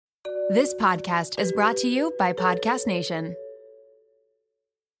This podcast is brought to you by Podcast Nation.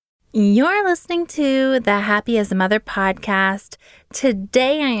 You're listening to the Happy as a Mother podcast.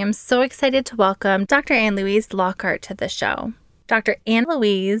 Today, I am so excited to welcome Dr. Ann-Louise Lockhart to the show. Dr.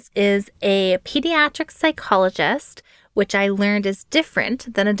 Ann-Louise is a pediatric psychologist, which I learned is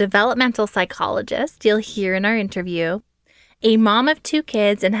different than a developmental psychologist you'll hear in our interview, a mom of 2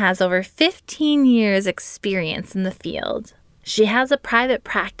 kids, and has over 15 years experience in the field. She has a private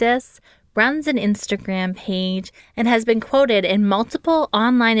practice, runs an Instagram page, and has been quoted in multiple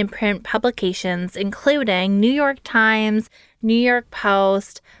online and print publications, including New York Times, New York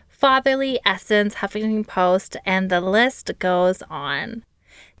Post, Fatherly Essence, Huffington Post, and the list goes on.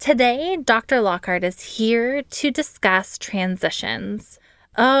 Today, Dr. Lockhart is here to discuss transitions.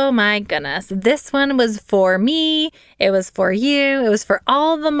 Oh my goodness, this one was for me, it was for you, it was for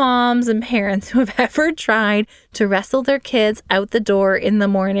all the moms and parents who have ever tried to wrestle their kids out the door in the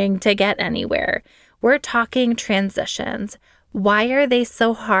morning to get anywhere. We're talking transitions. Why are they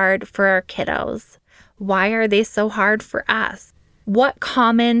so hard for our kiddos? Why are they so hard for us? What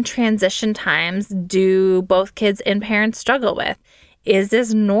common transition times do both kids and parents struggle with? Is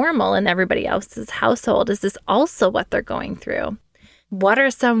this normal in everybody else's household? Is this also what they're going through? What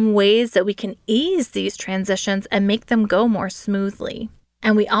are some ways that we can ease these transitions and make them go more smoothly?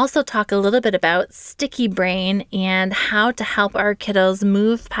 And we also talk a little bit about sticky brain and how to help our kiddos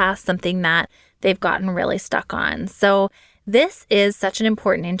move past something that they've gotten really stuck on. So this is such an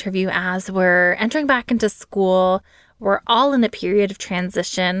important interview as we're entering back into school. We're all in a period of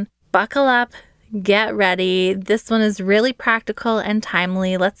transition. Buckle up, get ready. This one is really practical and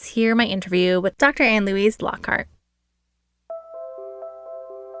timely. Let's hear my interview with Dr. Ann-Louise Lockhart.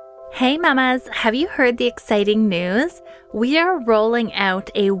 Hey mamas, have you heard the exciting news? We are rolling out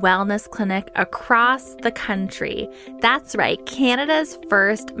a wellness clinic across the country. That's right, Canada's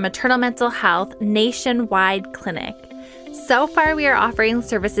first maternal mental health nationwide clinic. So far, we are offering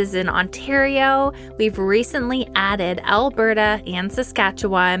services in Ontario. We've recently added Alberta and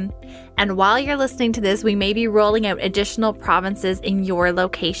Saskatchewan. And while you're listening to this, we may be rolling out additional provinces in your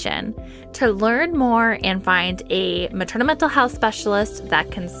location. To learn more and find a maternal mental health specialist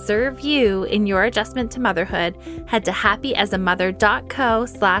that can serve you in your adjustment to motherhood, head to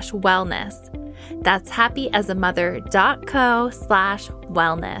happyasamother.co/wellness. That's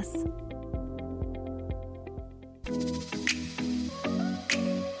happyasamother.co/wellness.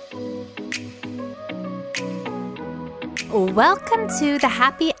 Welcome to the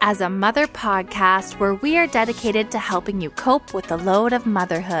Happy as a Mother podcast, where we are dedicated to helping you cope with the load of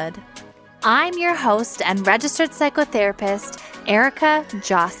motherhood. I'm your host and registered psychotherapist, Erica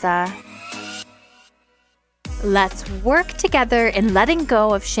Jossa. Let's work together in letting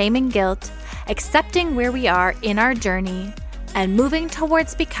go of shame and guilt, accepting where we are in our journey, and moving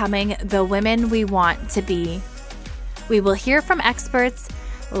towards becoming the women we want to be. We will hear from experts,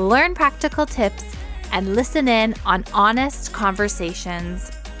 learn practical tips, and listen in on honest conversations.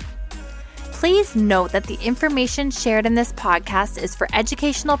 Please note that the information shared in this podcast is for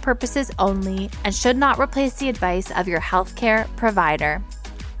educational purposes only and should not replace the advice of your healthcare provider.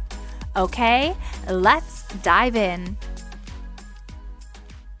 Okay, let's dive in.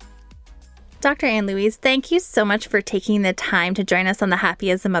 Dr. Ann-Louise, thank you so much for taking the time to join us on the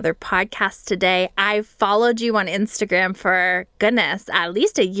Happy as a Mother podcast today. I've followed you on Instagram for, goodness, at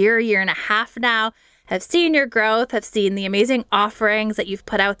least a year and a half now. Have seen your growth, have seen the amazing offerings that you've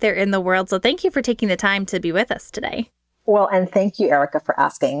put out there in the world. So thank you for taking the time to be with us today. Well, and thank you, Erica, for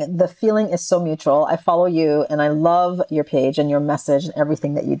asking. The feeling is so mutual. I follow you and I love your page and your message and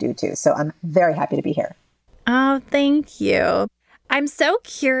everything that you do too. So I'm very happy to be here. Oh, thank you. I'm so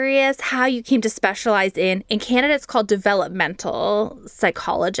curious how you came to specialize in Canada, it's called developmental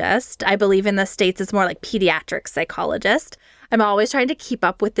psychologist. I believe in the States, it's more like pediatric psychologist. I'm always trying to keep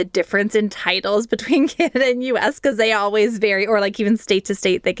up with the difference in titles between Canada and US because they always vary, or like even state to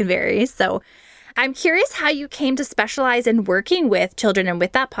state, they can vary. So I'm curious how you came to specialize in working with children and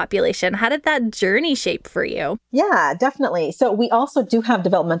with that population. How did that journey shape for you? Yeah, definitely. So we also do have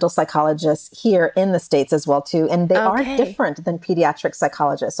developmental psychologists here in the States as well, too. And they are different than pediatric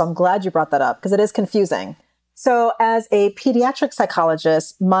psychologists. So I'm glad you brought that up because it is confusing. So as a pediatric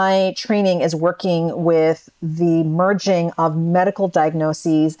psychologist, my training is working with the merging of medical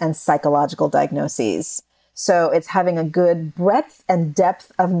diagnoses and psychological diagnoses. So it's having a good breadth and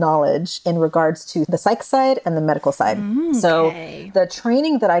depth of knowledge in regards to the psych side and the medical side. So the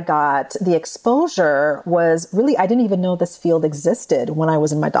training that I got, the exposure was really, I didn't even know this field existed when I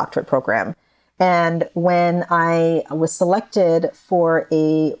was in my doctorate program. And when I was selected for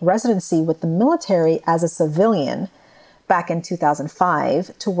a residency with the military as a civilian, back in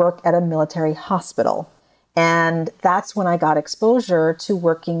 2005 to work at a military hospital. And that's when I got exposure to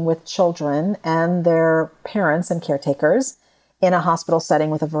working with children and their parents and caretakers in a hospital setting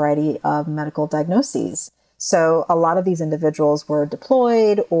with a variety of medical diagnoses. So a lot of these individuals were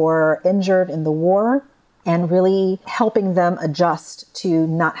deployed or injured in the war, and really helping them adjust to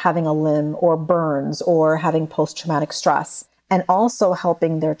not having a limb or burns or having post-traumatic stress, and also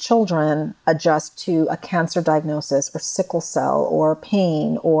helping their children adjust to a cancer diagnosis or sickle cell or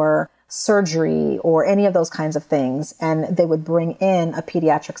pain or surgery or any of those kinds of things. And they would bring in a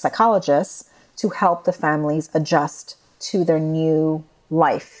pediatric psychologist to help the families adjust to their new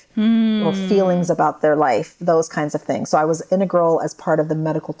life or feelings about their life, those kinds of things. So I was integral as part of the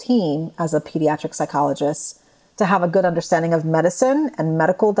medical team as a pediatric psychologist to have a good understanding of medicine and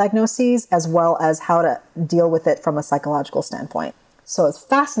medical diagnoses, as well as how to deal with it from a psychological standpoint. So it's a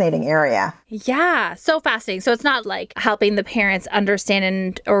fascinating area. Yeah, so fascinating. So it's not like helping the parents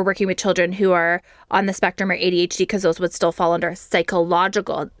understand or working with children who are on the spectrum or ADHD, because those would still fall under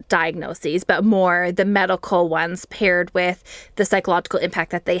psychological diagnoses, but more the medical ones paired with the psychological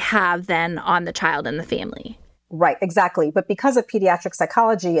impact that they have then on the child and the family. Right, exactly. But because of pediatric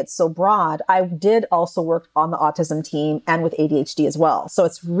psychology, it's so broad. I did also work on the autism team and with ADHD as well. So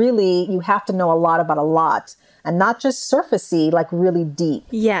it's really, you have to know a lot about a lot. And not just surfacey, like really deep.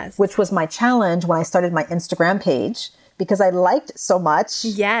 Yes. Which was my challenge when I started my Instagram page, because I liked so much.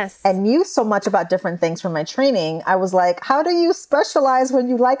 Yes. And knew so much about different things from my training. I was like, how do you specialize when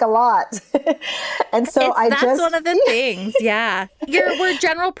you like a lot? And so that's one of the things. Yeah. We're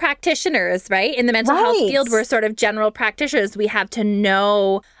general practitioners, right? In the mental health field, we're sort of general practitioners. We have to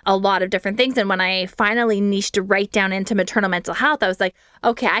know a lot of different things. And when I finally niched right down into maternal mental health, I was like,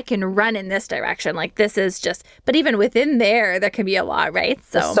 okay, I can run in this direction. Like this is just, but even within there can be a lot, right?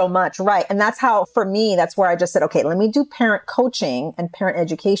 So much, right. And that's how, for me, that's where I just said, okay, let me do parent coaching and parent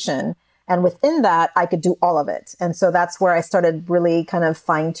education. And within that, I could do all of it. And so that's where I started really kind of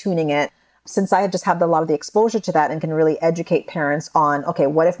fine tuning it, since I just have a lot of the exposure to that and can really educate parents on, okay,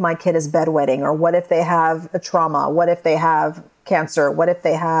 what if my kid is bedwetting, or what if they have a trauma? What if they have cancer? What if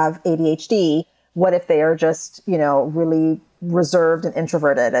they have ADHD? What if they are just, really reserved and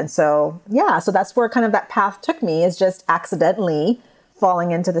introverted? And so, so that's where kind of that path took me, is just accidentally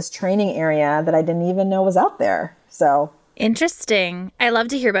falling into this training area that I didn't even know was out there. So interesting. I love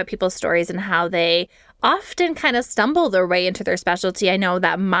to hear about people's stories and how they often kind of stumble their way into their specialty. I know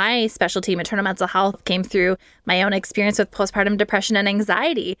that my specialty, maternal mental health, came through my own experience with postpartum depression and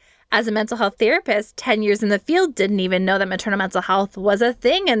anxiety. As a mental health therapist, 10 years in the field, didn't even know that maternal mental health was a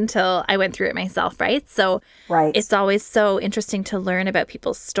thing until I went through it myself, right? So It's always so interesting to learn about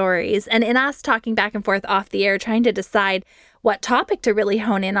people's stories. And in us talking back and forth off the air, trying to decide what topic to really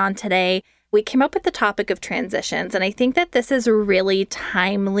hone in on today, we came up with the topic of transitions. And I think that this is really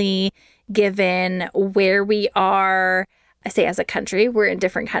timely given where we are. I say as a country, we're in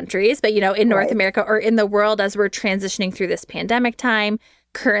different countries, but in North America or in the world as we're transitioning through this pandemic time.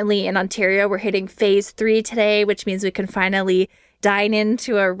 Currently in Ontario, we're hitting phase 3 today, which means we can finally dine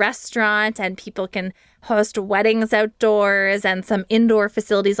into a restaurant and people can host weddings outdoors, and some indoor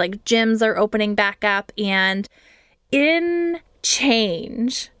facilities like gyms are opening back up. And in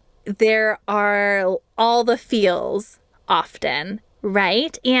change, there are all the feels often,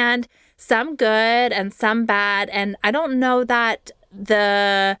 right? And some good and some bad. And I don't know that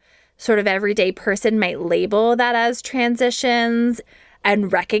the sort of everyday person might label that as transitions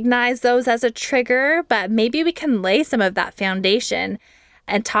and recognize those as a trigger, but maybe we can lay some of that foundation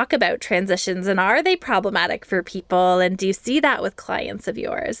and talk about transitions. And are they problematic for people? And do you see that with clients of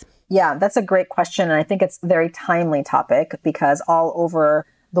yours? Yeah, that's a great question. And I think it's a very timely topic, because all over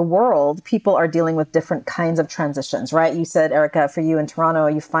the world, people are dealing with different kinds of transitions, right? You said, Erica, for you in Toronto,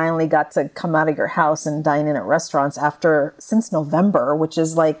 you finally got to come out of your house and dine in at restaurants since November, which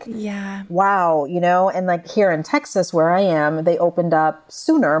is like, wow, and like here in Texas, where I am, they opened up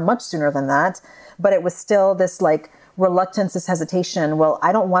sooner, much sooner than that. But it was still this like reluctance, this hesitation. Well,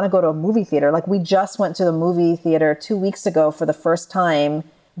 I don't want to go to a movie theater. Like we just went to the movie theater 2 weeks ago for the first time,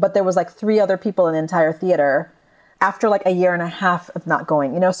 but there was like 3 other people in the entire theater after like a year and a half of not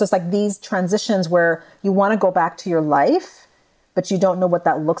going, So it's like these transitions where you want to go back to your life, but you don't know what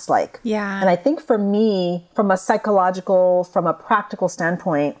that looks like. Yeah. And I think for me, from a psychological, from a practical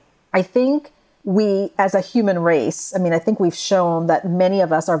standpoint, I think we as a human race, I think we've shown that many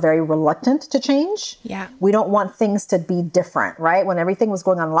of us are very reluctant to change. Yeah. We don't want things to be different, right? When everything was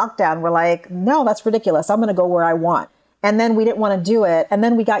going on lockdown, we're like, no, that's ridiculous. I'm going to go where I want. And then we didn't want to do it. And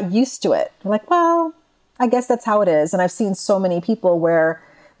then we got used to it. We're like, well, I guess that's how it is. And I've seen so many people where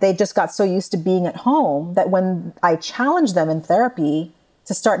they just got so used to being at home that when I challenged them in therapy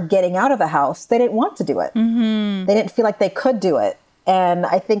to start getting out of the house, they didn't want to do it. Mm-hmm. They didn't feel like they could do it. And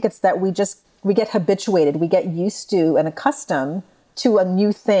I think it's that we get habituated, we get used to and accustomed to a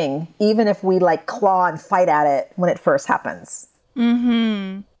new thing, even if we like claw and fight at it when it first happens.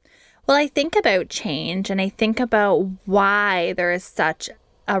 Mm-hmm. Well, I think about change and I think about why there is such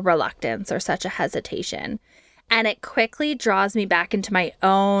a reluctance or such a hesitation. And it quickly draws me back into my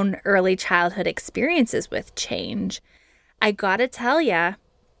own early childhood experiences with change. I gotta tell ya,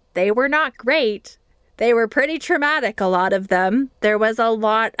 they were not great. They were pretty traumatic, a lot of them. There was a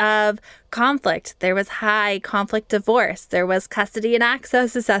lot of conflict. There was high conflict divorce. There was custody and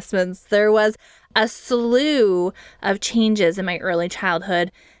access assessments. There was a slew of changes in my early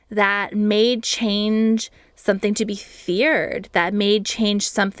childhood that made change something to be feared, that made change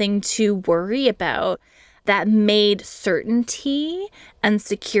something to worry about, that made certainty and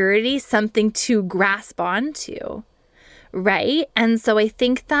security something to grasp onto, right? And so I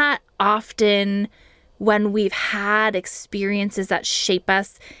think that often when we've had experiences that shape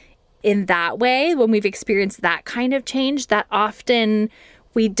us in that way, when we've experienced that kind of change, that often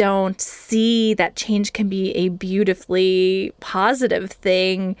we don't see that change can be a beautifully positive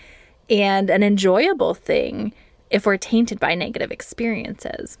thing and an enjoyable thing if we're tainted by negative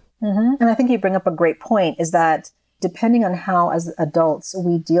experiences. Mm-hmm. And I think you bring up a great point, is that depending on how as adults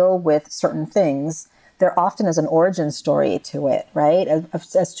we deal with certain things, there often is an origin story to it, right?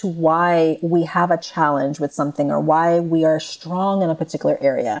 As to why we have a challenge with something or why we are strong in a particular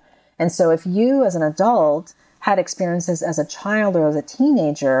area. And so if you as an adult had experiences as a child or as a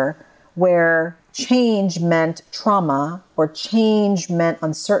teenager where change meant trauma or change meant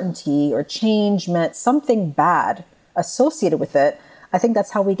uncertainty or change meant something bad associated with it, I think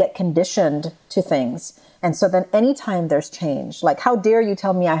that's how we get conditioned to things. And so then anytime there's change, like how dare you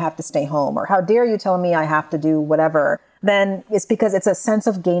tell me I have to stay home or how dare you tell me I have to do whatever, then it's because it's a sense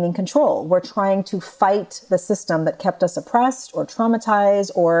of gaining control. We're trying to fight the system that kept us oppressed or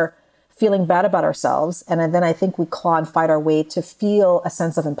traumatized or feeling bad about ourselves. And then I think we claw and fight our way to feel a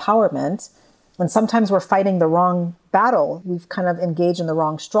sense of empowerment. And sometimes we're fighting the wrong battle. We've kind of engaged in the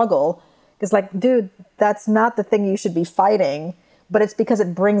wrong struggle. It's like, dude, that's not the thing you should be fighting. But it's because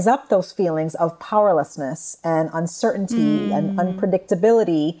it brings up those feelings of powerlessness and uncertainty and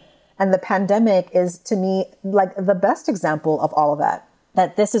unpredictability. And the pandemic is, to me, like the best example of all of that,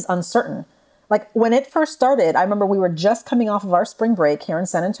 that this is uncertain. Like when it first started, I remember we were just coming off of our spring break here in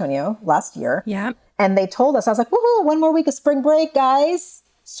San Antonio last year. Yeah. And they told us, I was like, woohoo, 1 more week of spring break, guys.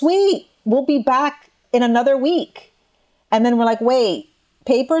 Sweet. We'll be back in another week. And then we're like, wait,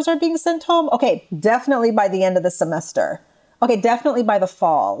 papers are being sent home? Okay, definitely by the end of the semester. Okay, definitely by the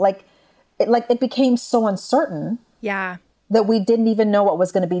fall. It became so uncertain. Yeah. That we didn't even know what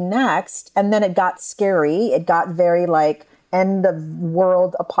was going to be next. And then it got scary. It got very like end of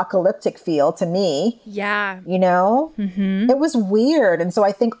world apocalyptic feel to me. Yeah. You know? Mm-hmm. It was weird. And so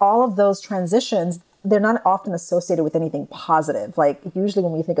I think all of those transitions, they're not often associated with anything positive. Like usually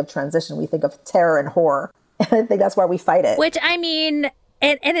when we think of transition, we think of terror and horror. And I think that's why we fight it. Which, I mean,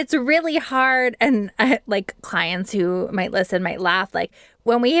 and it's really hard. And like clients who might listen might laugh. Like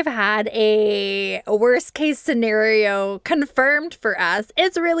when we've had a worst case scenario confirmed for us,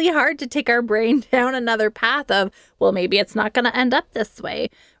 it's really hard to take our brain down another path of, well, maybe it's not going to end up this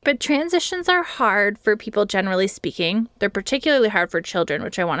way. But transitions are hard for people, generally speaking. They're particularly hard for children,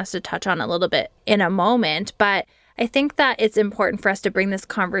 which I want us to touch on a little bit in a moment. But I think that it's important for us to bring this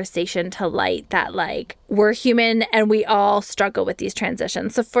conversation to light that like we're human and we all struggle with these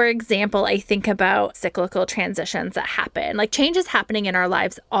transitions. So for example, I think about cyclical transitions that happen. Like change is happening in our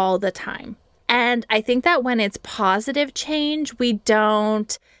lives all the time. And I think that when it's positive change, we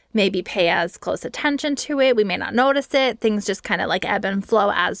don't maybe pay as close attention to it. We may not notice it. Things just kind of like ebb and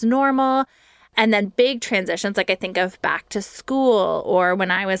flow as normal. And then big transitions, like I think of back to school or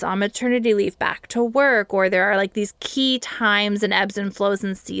when I was on maternity leave back to work, or there are like these key times and ebbs and flows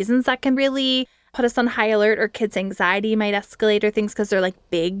and seasons that can really put us on high alert, or kids' anxiety might escalate or things because they're like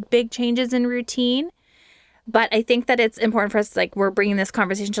big changes in routine. But I think that it's important for us, like we're bringing this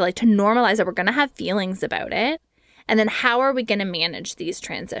conversation to like to normalize that we're going to have feelings about it. And then how are we going to manage these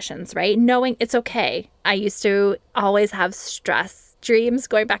transitions, right? Knowing it's okay. I used to always have stress dreams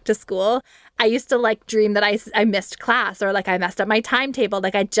going back to school. I used to like dream that I missed class or like I messed up my timetable.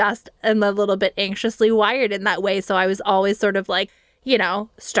 Like I just am a little bit anxiously wired in that way. So I was always sort of like, you know,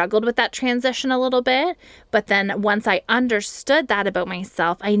 struggled with that transition a little bit. But then once I understood that about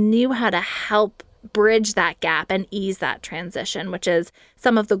myself, I knew how to help bridge that gap and ease that transition, which is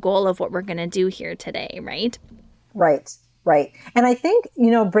some of the goal of what we're going to do here today, right? Right. Right. And I think,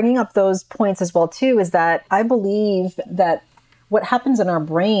 bringing up those points as well, too, is that I believe that what happens in our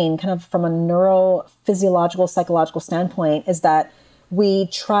brain, kind of from a neurophysiological, psychological standpoint, is that we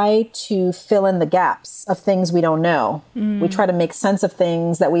try to fill in the gaps of things we don't know. We try to make sense of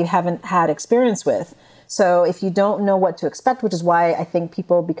things that we haven't had experience with. So if you don't know what to expect, which is why I think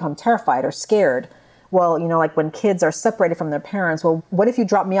people become terrified or scared. Well, like when kids are separated from their parents, well, what if you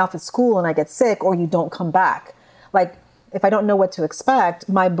drop me off at school and I get sick or you don't come back? Like, if I don't know what to expect,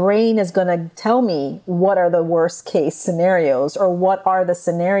 my brain is going to tell me what are the worst case scenarios or what are the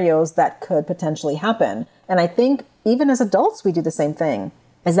scenarios that could potentially happen. And I think even as adults, we do the same thing,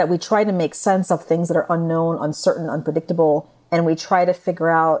 is that we try to make sense of things that are unknown, uncertain, unpredictable. And we try to figure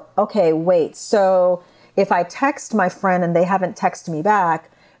out, okay, wait, so if I text my friend and they haven't texted me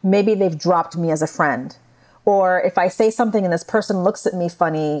back, maybe they've dropped me as a friend. Or if I say something and this person looks at me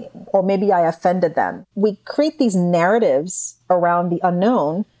funny, or maybe I offended them. We create these narratives around the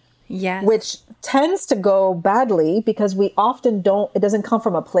unknown, yes, which tends to go badly because we often it doesn't come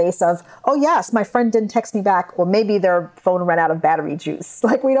from a place of, oh yes, my friend didn't text me back, or maybe their phone ran out of battery juice.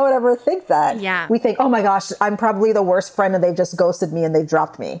 Like we don't ever think that. Yeah. We think, oh my gosh, I'm probably the worst friend and they've just ghosted me and they've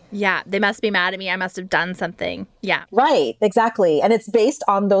dropped me. Yeah. They must be mad at me. I must have done something. Yeah. Right. Exactly. And it's based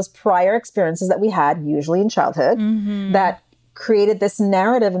on those prior experiences that we had, usually in childhood, that created this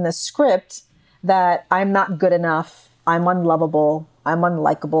narrative and this script that I'm not good enough. I'm unlovable. I'm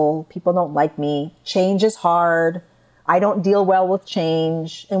unlikable. People don't like me. Change is hard. I don't deal well with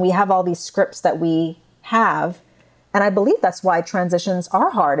change. And we have all these scripts that we have. And I believe that's why transitions are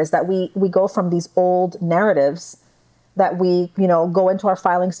hard, is that we go from these old narratives that we, go into our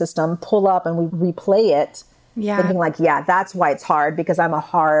filing system, pull up and we replay it, thinking like, yeah, that's why it's hard, because I'm a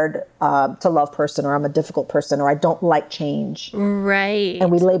hard to love person, or I'm a difficult person, or I don't like change. Right.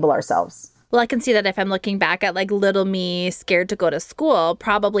 And we label ourselves. Well, I can see that if I'm looking back at like little me scared to go to school,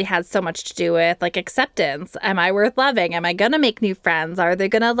 probably has so much to do with like acceptance. Am I worth loving? Am I going to make new friends? Are they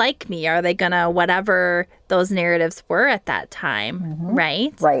going to like me? Are they going to whatever those narratives were at that time,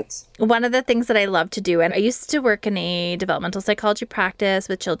 right? Right. One of the things that I love to do, and I used to work in a developmental psychology practice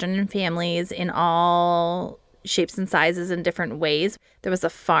with children and families in all shapes and sizes in different ways. There was a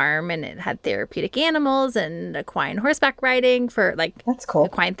farm and it had therapeutic animals and equine horseback riding for like that's cool.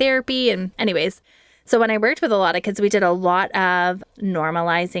 Equine therapy. And anyways, so when I worked with a lot of kids, we did a lot of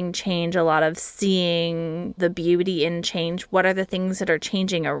normalizing change, a lot of seeing the beauty in change. What are the things that are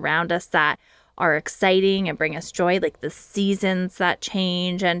changing around us that are exciting and bring us joy, like the seasons that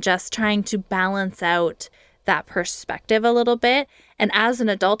change, and just trying to balance out that perspective a little bit. And as an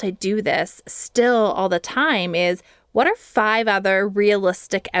adult, I do this still all the time, is what are 5 other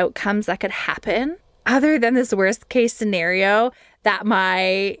realistic outcomes that could happen other than this worst case scenario that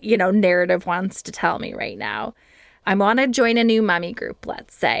my, narrative wants to tell me right now? I want to join a new mommy group,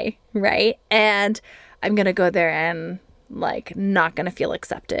 let's say, right? And I'm going to go there and like not going to feel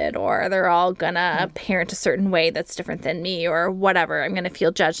accepted, or they're all going to parent a certain way that's different than me, or whatever. I'm going to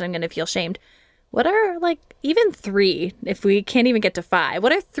feel judged. I'm going to feel shamed. What are even 3, if we can't even get to 5,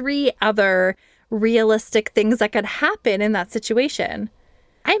 what are 3 other realistic things that could happen in that situation?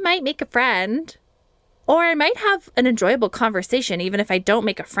 I might make a friend, or I might have an enjoyable conversation, even if I don't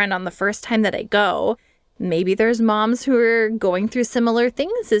make a friend on the first time that I go. Maybe there's moms who are going through similar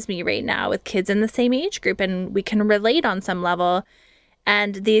things as me right now with kids in the same age group, and we can relate on some level.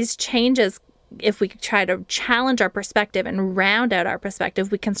 And these changes, if we try to challenge our perspective and round out our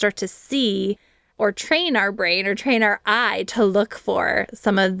perspective, we can start to see or train our brain or train our eye to look for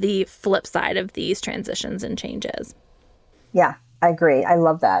some of the flip side of these transitions and changes. Yeah, I agree. I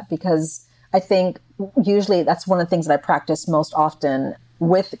love that, because I think usually that's one of the things that I practice most often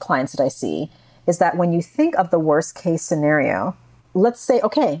with clients that I see, is that when you think of the worst case scenario, let's say,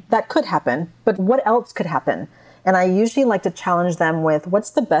 okay, that could happen, but what else could happen? And I usually like to challenge them with what's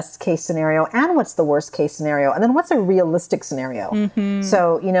the best case scenario and what's the worst case scenario, and then what's a realistic scenario.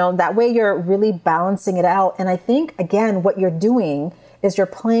 So, that way you're really balancing it out. And I think, again, what you're doing is you're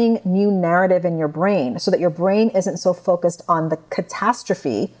playing new narrative in your brain so that your brain isn't so focused on the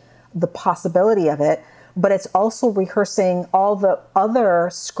catastrophe, the possibility of it, but it's also rehearsing all the other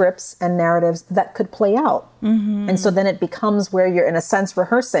scripts and narratives that could play out. And so then it becomes where you're in a sense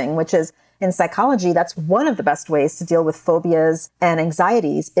rehearsing, which is, in psychology, that's one of the best ways to deal with phobias and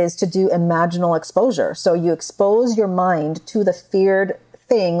anxieties, is to do imaginal exposure. So you expose your mind to the feared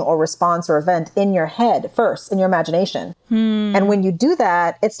thing or response or event in your head first, in your imagination. And when you do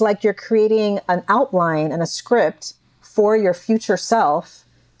that, it's like you're creating an outline and a script for your future self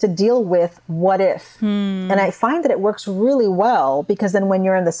to deal with what if. And I find that it works really well, because then when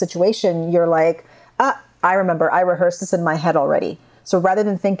you're in the situation, you're like, I remember I rehearsed this in my head already. So rather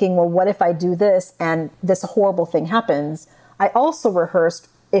than thinking, well, what if I do this and this horrible thing happens? I also rehearsed,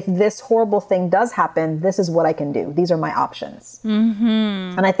 if this horrible thing does happen, this is what I can do. These are my options.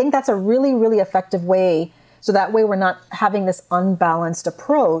 Mm-hmm. And I think that's a really, really effective way. So that way we're not having this unbalanced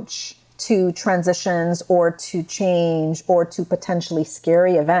approach to transitions or to change or to potentially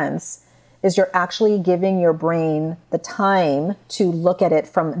scary events, is you're actually giving your brain the time to look at it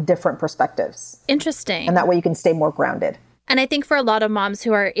from different perspectives. Interesting. And that way you can stay more grounded. And I think for a lot of moms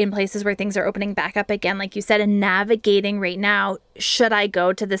who are in places where things are opening back up again, like you said, and navigating right now, should I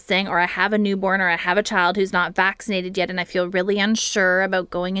go to this thing, or I have a newborn, or I have a child who's not vaccinated yet, and I feel really unsure about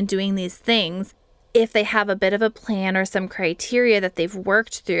going and doing these things. If they have a bit of a plan or some criteria that they've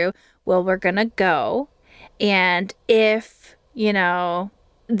worked through, well, we're going to go. And if,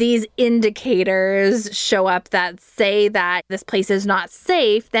 these indicators show up that say that this place is not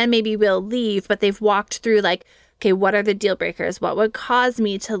safe, then maybe we'll leave. But they've walked through okay, what are the deal breakers? What would cause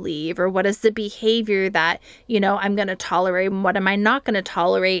me to leave? Or what is the behavior that, I'm going to tolerate? And what am I not going to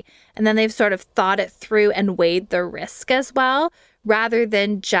tolerate? And then they've sort of thought it through and weighed the risk as well, rather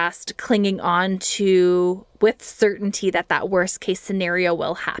than just clinging on to with certainty that worst case scenario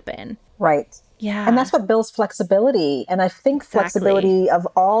will happen. Right. Yeah. And that's what builds flexibility. And I think flexibility of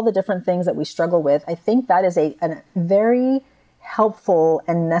all the different things that we struggle with, I think that is a very helpful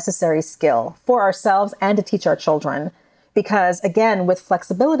and necessary skill for ourselves and to teach our children. Because again, with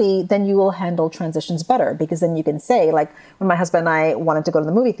flexibility, then you will handle transitions better, because then you can say, like when my husband and I wanted to go to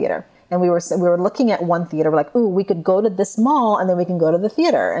the movie theater and we were looking at one theater, we're like, ooh, we could go to this mall and then we can go to the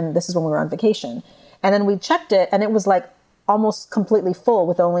theater. And this is when we were on vacation. And then we checked it and it was almost completely full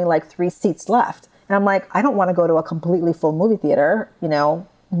with only 3 seats left. And I'm like, I don't want to go to a completely full movie theater,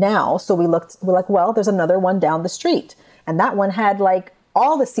 now. So we're like, well, there's another one down the street. And that one had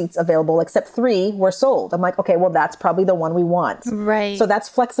all the seats available except 3 were sold. I'm like, okay, well, that's probably the one we want. Right. So that's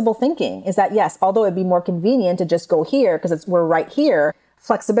flexible thinking, is that yes, although it'd be more convenient to just go here because we're right here,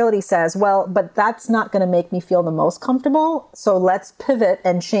 flexibility says, well, but that's not going to make me feel the most comfortable. So let's pivot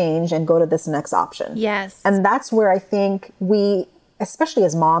and change and go to this next option. Yes. And that's where I think we, especially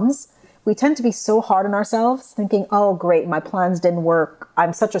as moms, we tend to be so hard on ourselves thinking, oh, great, my plans didn't work.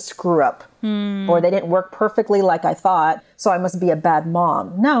 I'm such a screw up. Or they didn't work perfectly like I thought, so I must be a bad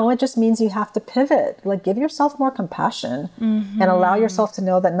mom. No, it just means you have to pivot. Give yourself more compassion and allow yourself to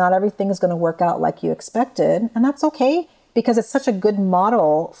know that not everything is going to work out like you expected. And that's okay, because it's such a good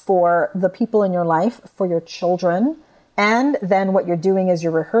model for the people in your life, for your children. And then what you're doing is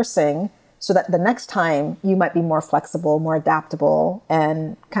you're rehearsing so that the next time you might be more flexible, more adaptable,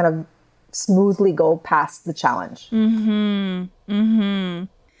 and kind of smoothly go past the challenge.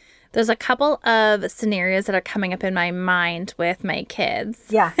 There's a couple of scenarios that are coming up in my mind with my kids.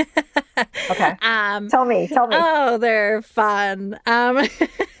 Yeah. Okay. Tell me. Oh, they're fun.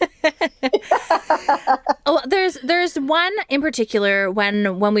 There's one in particular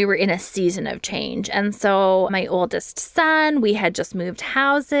when we were in a season of change. And so my oldest son, we had just moved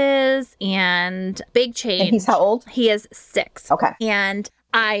houses and big change. And he's how old? He is 6. Okay. And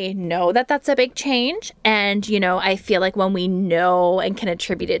I know that that's a big change. And, I feel like when we know and can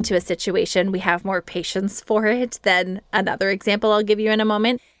attribute it to a situation, we have more patience for it than another example I'll give you in a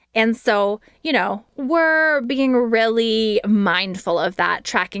moment. And so, we're being really mindful of that,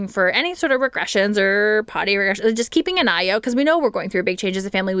 tracking for any sort of regressions or potty regressions, just keeping an eye out, because we know we're going through a big change as a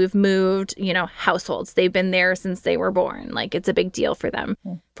family. We've moved, households. They've been there since they were born. It's a big deal for them,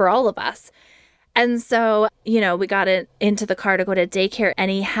 for all of us. And so, we got into the car to go to daycare,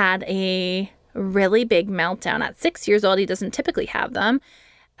 and he had a really big meltdown. At 6 years old, he doesn't typically have them,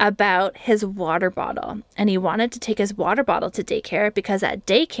 about his water bottle. And he wanted to take his water bottle to daycare because at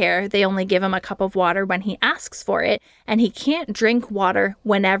daycare, they only give him a cup of water when he asks for it, and he can't drink water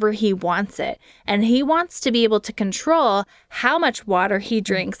whenever he wants it. And he wants to be able to control how much water he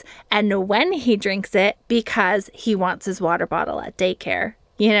drinks and when he drinks it, because he wants his water bottle at daycare.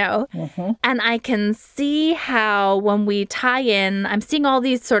 And I can see how when we tie in, I'm seeing all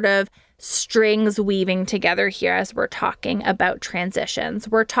these sort of strings weaving together here as we're talking about transitions.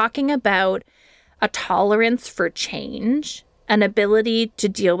 We're talking about a tolerance for change, an ability to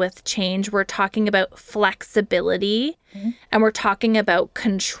deal with change. We're talking about flexibility, and we're talking about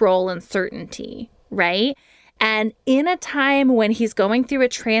control and certainty, right? And in a time when he's going through a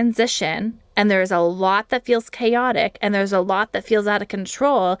transition, and there's a lot that feels chaotic, and there's a lot that feels out of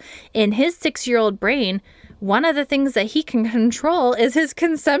control, in his 6-year-old brain, one of the things that he can control is his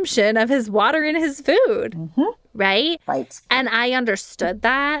consumption of his water and his food, right? Right. And I understood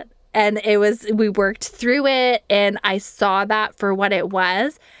that, and we worked through it, and I saw that for what it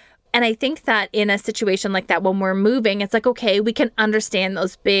was. And I think that in a situation like that, when we're moving, it's like, okay, we can understand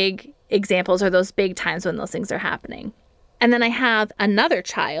those big examples or those big times when those things are happening. And then I have another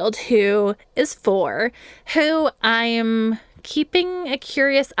child who is 4, who I'm keeping a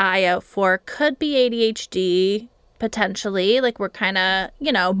curious eye out for. Could be ADHD, potentially. Like, we're kind of,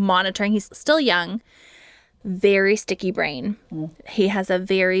 monitoring. He's still young. Very sticky brain. He has a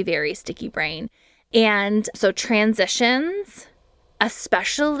very, very sticky brain. And so transitions,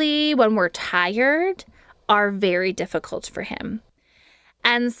 especially when we're tired, are very difficult for him.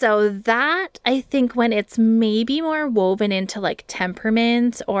 And so that, I think, when it's maybe more woven into like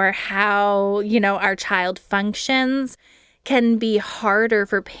temperament or how, our child functions, can be harder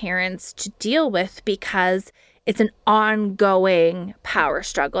for parents to deal with because it's an ongoing power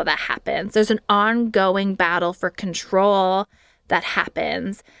struggle that happens. There's an ongoing battle for control that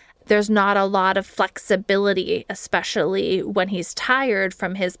happens. There's not a lot of flexibility, especially when he's tired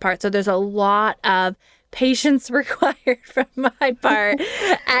from his part. So there's a lot of patience required from my part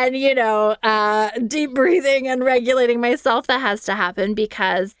and, deep breathing and regulating myself that has to happen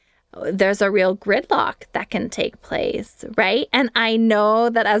because there's a real gridlock that can take place, right? And I know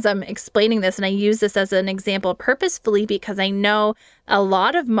that as I'm explaining this, and I use this as an example purposefully because I know a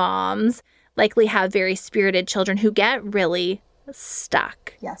lot of moms likely have very spirited children who get really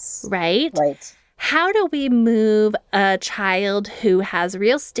stuck. Yes. Right? Right. How do we move a child who has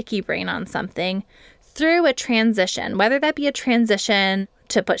real sticky brain on something through a transition, whether that be a transition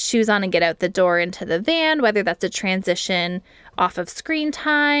to put shoes on and get out the door into the van, whether that's a transition off of screen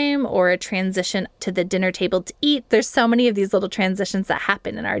time or a transition to the dinner table to eat? There's so many of these little transitions that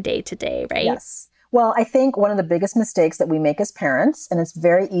happen in our day to day, right? Yes. Well, I think one of the biggest mistakes that we make as parents, and it's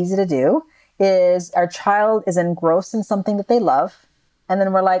very easy to do, is our child is engrossed in something that they love. And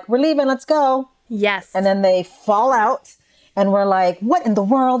then we're like, we're leaving, let's go. Yes. And then they fall out. And we're like, what in the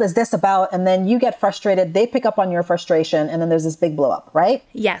world is this about? And then you get frustrated. They pick up on your frustration. And then there's this big blow up, right?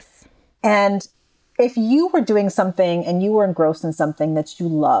 Yes. And if you were doing something and you were engrossed in something that you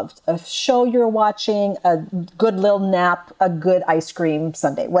loved, a show you're watching, a good little nap, a good ice cream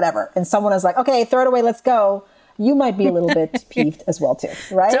sundae, whatever, and someone is like, okay, throw it away, let's go, you might be a little bit peeved as well too,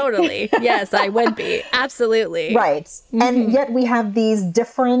 right? Totally. Yes, I would be. Absolutely. Right. Mm-hmm. And yet we have these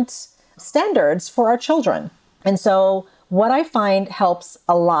different standards for our children. And so what I find helps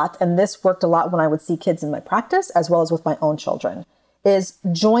a lot, and this worked a lot when I would see kids in my practice, as well as with my own children, is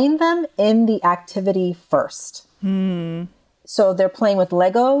join them in the activity first. So they're playing with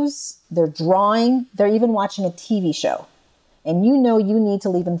Legos, they're drawing, they're even watching a TV show. And you need to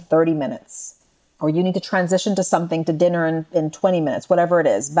leave in 30 minutes. Or you need to transition to something, to dinner in 20 minutes, whatever it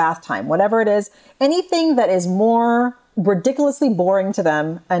is, bath time, whatever it is. Anything that is more ridiculously boring to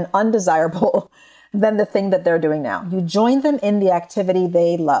them and undesirable than the thing that they're doing now. You join them in the activity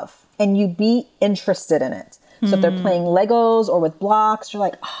they love and you be interested in it. So if they're playing Legos or with blocks, you're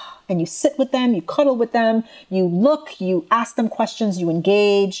like, and you sit with them, you cuddle with them, you look, you ask them questions, you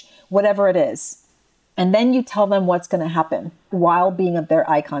engage, whatever it is. And then you tell them what's going to happen while being at their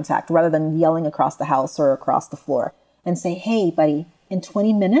eye contact rather than yelling across the house or across the floor and say, hey, buddy, in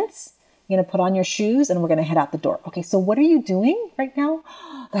 20 minutes, you're going to put on your shoes and we're going to head out the door. Okay, so what are you doing right now?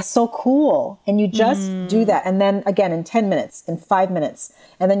 That's so cool. And you just do that. And then again, in 10 minutes, in 5 minutes,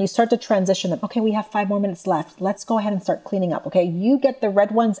 and then you start to transition them. Okay, we have 5 more minutes left. Let's go ahead and start cleaning up. Okay, you get the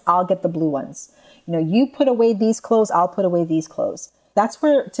red ones, I'll get the blue ones. You put away these clothes, I'll put away these clothes. That's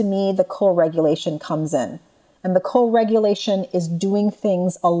where, to me, the co-regulation comes in. And the co-regulation is doing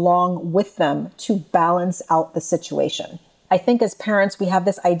things along with them to balance out the situation. I think as parents, we have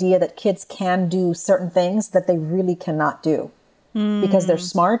this idea that kids can do certain things that they really cannot do. Because they're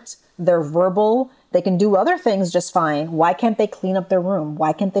smart, they're verbal, they can do other things just fine. Why can't they clean up their room?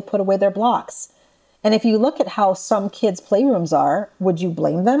 Why can't they put away their blocks? And if you look at how some kids' playrooms are, would you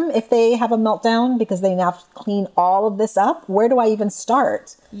blame them if they have a meltdown because they now have to clean all of this up? Where do I even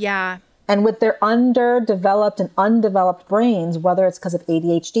start? Yeah. And with their underdeveloped and undeveloped brains, whether it's because of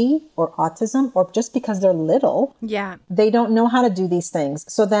ADHD or autism or just because they're little, they don't know how to do these things.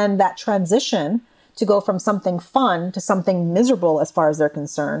 So then that transition to go from something fun to something miserable as far as they're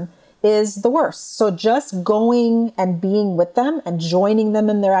concerned is the worst. So just going and being with them and joining them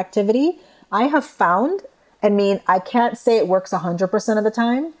in their activity, I have found, I can't say it works 100% of the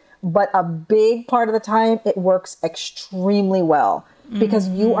time, but a big part of the time it works extremely well because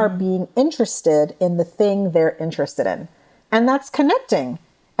you are being interested in the thing they're interested in. And that's connecting.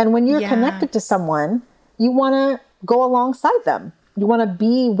 And when you're connected to someone, you want to go alongside them. You want to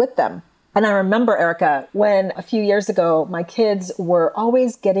be with them. And I remember, Erica, when a few years ago, my kids were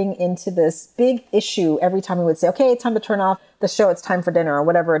always getting into this big issue every time we would say, okay, time to turn off the show. It's time for dinner or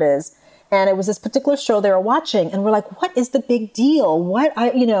whatever it is. And it was this particular show they were watching. And we're like, what is the big deal?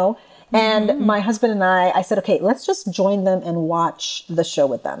 And my husband and I said, okay, let's just join them and watch the show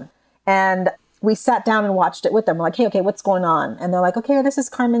with them. And we sat down and watched it with them. We're like, hey, okay, what's going on? And they're like, okay, this is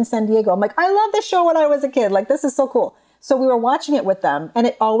Carmen Sandiego. I'm like, I love this show when I was a kid. Like, this is so cool. So we were watching it with them, and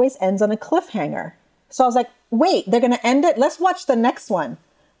it always ends on a cliffhanger. So I was like, wait, they're going to end it? Let's watch the next one.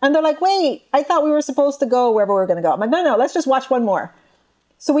 And they're like, wait, I thought we were supposed to go wherever we were going to go. I'm like, no, let's just watch one more.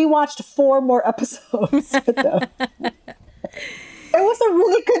 So we watched 4 more episodes with them. It was a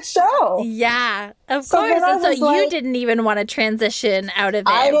really good show. Yeah, of course. And so you didn't even want to transition out of it,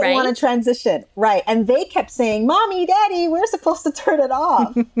 right? I didn't want to transition. Right. And they kept saying, Mommy, Daddy, we're supposed to turn it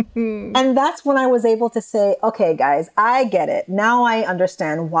off. And that's when I was able to say, okay, guys, I get it. Now I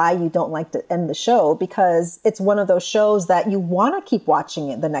understand why you don't like to end the show, because it's one of those shows that you want to keep watching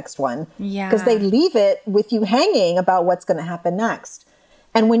it, the next one. Yeah. Because they leave it with you hanging about what's going to happen next.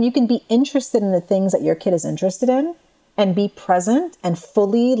 And when you can be interested in the things that your kid is interested in, and be present and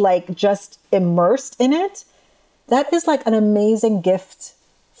fully just immersed in it, that is like an amazing gift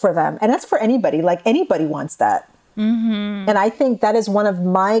for them. And that's for anybody. Like, anybody wants that. Mm-hmm. And I think that is one of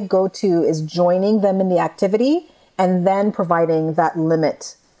my go-to, is joining them in the activity and then providing that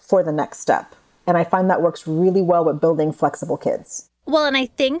limit for the next step. And I find that works really well with building flexible kids. Well, and I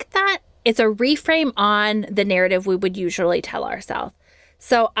think that it's a reframe on the narrative we would usually tell ourselves.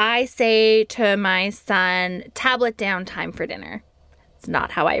 So I say to my son, tablet down, time for dinner. It's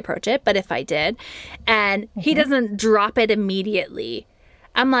not how I approach it, but if I did, and he doesn't drop it immediately,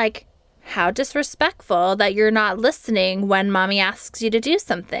 I'm like, how disrespectful that you're not listening when mommy asks you to do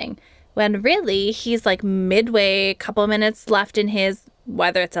something. When really he's like midway, a couple minutes left in his,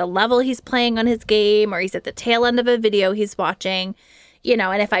 whether it's a level he's playing on his game or he's at the tail end of a video he's watching.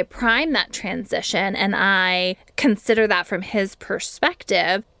 And if I prime that transition and I consider that from his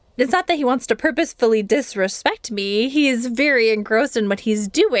perspective, it's not that he wants to purposefully disrespect me. He's very engrossed in what he's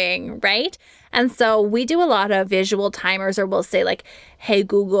doing, right? And so we do a lot of visual timers, or we'll say like, hey,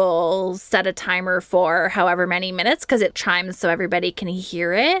 Google, set a timer for however many minutes, because it chimes so everybody can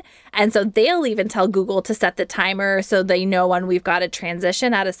hear it. And so they'll even tell Google to set the timer so they know when we've got to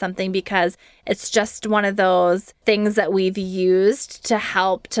transition out of something, because it's just one of those things that we've used to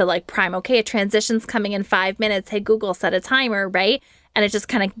help to like prime, okay, a transition's coming in 5 minutes. Hey, Google, set a timer, right? And it just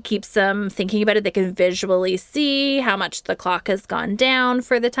kind of keeps them thinking about it. They can visually see how much the clock has gone down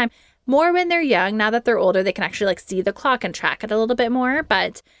for the time. More when they're young. Now that they're older, they can actually like see the clock and track it a little bit more.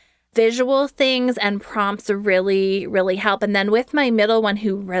 But visual things and prompts really, really help. And then with my middle one,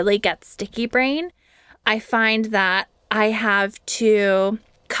 who really gets sticky brain, I find that I have to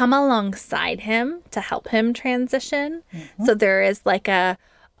come alongside him to help him transition. Mm-hmm. So there is like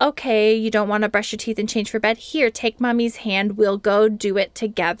okay, you don't want to brush your teeth and change for bed? Here, take mommy's hand. We'll go do it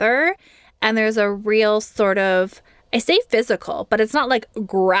together. And there's a real sort of, I say physical, but it's not like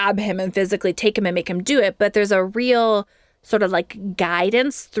grab him and physically take him and make him do it. But there's a real sort of like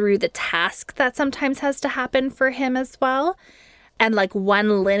guidance through the task that sometimes has to happen for him as well. And like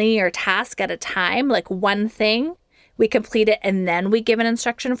one linear task at a time, like one thing, we complete it and then we give an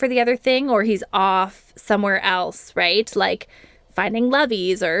instruction for the other thing, or he's off somewhere else, right? Like finding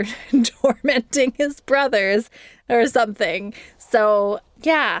lovies or tormenting his brothers or something. So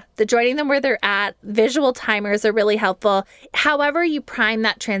yeah, the joining them where they're at, visual timers are really helpful. However, you prime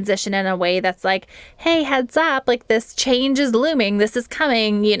that transition in a way that's like, hey, heads up, like this change is looming, this is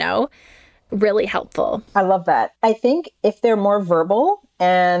coming, really helpful. I love that. I think if they're more verbal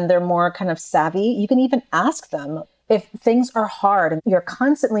and they're more kind of savvy, you can even ask them. If things are hard and you're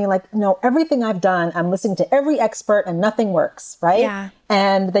constantly like, no, everything I've done, I'm listening to every expert and nothing works, right? Yeah.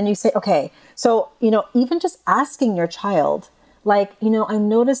 And then you say, okay, so, even just asking your child, like, I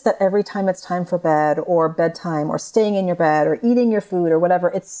noticed that every time it's time for bed or bedtime or staying in your bed or eating your food or whatever,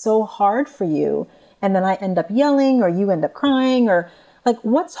 it's so hard for you. And then I end up yelling or you end up crying, or like,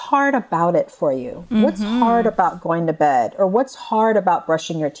 what's hard about it for you? Mm-hmm. What's hard about going to bed? Or what's hard about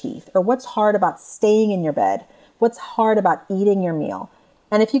brushing your teeth? Or what's hard about staying in your bed? What's hard about eating your meal?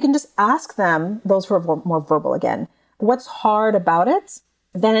 And if you can just ask them, those who are more verbal again, what's hard about it,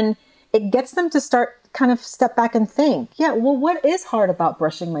 then it gets them to start kind of step back and think, yeah, well, what is hard about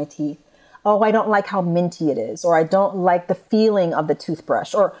brushing my teeth? Oh, I don't like how minty it is, or I don't like the feeling of the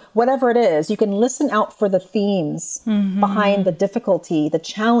toothbrush, or whatever it is. You can listen out for the themes behind the difficulty, the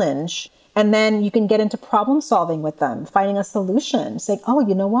challenge, and then you can get into problem solving with them, finding a solution, saying, oh,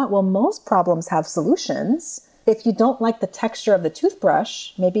 you know what? Well, most problems have solutions. if you don't like the texture of the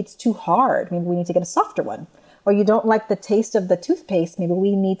toothbrush, maybe it's too hard. Maybe we need to get a softer one. Or you don't like the taste of the toothpaste, maybe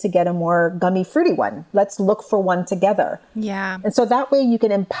we need to get a more gummy, fruity one. Let's look for one together. Yeah. And so that way you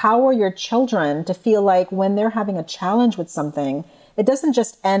can empower your children to feel like when they're having a challenge with something, it doesn't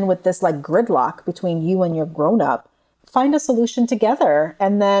just end with this like gridlock between you and your grown-up. Find a solution together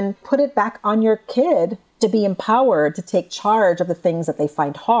and then put it back on your kid to be empowered to take charge of the things that they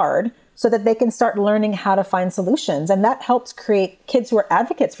find hard, so that they can start learning how to find solutions. And that helps create kids who are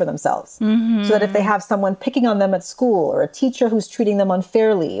advocates for themselves. So that if they have someone picking on them at school, or a teacher who's treating them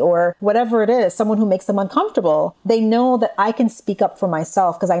unfairly, or whatever it is, someone who makes them uncomfortable, they know that I can speak up for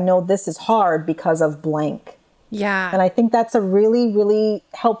myself because I know this is hard because of blank. Yeah. And I think that's a really, really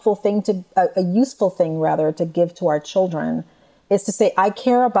helpful thing a useful thing rather, to give to our children, is to say, I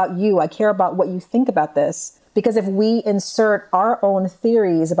care about you. I care about what you think about this. Because if we insert our own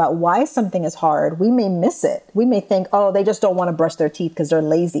theories about why something is hard, we may miss it. We may think, oh, they just don't want to brush their teeth because they're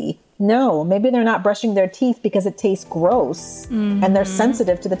lazy. No, maybe they're not brushing their teeth because it tastes gross and they're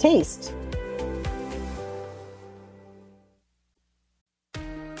sensitive to the taste.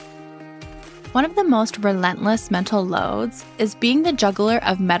 One of the most relentless mental loads is being the juggler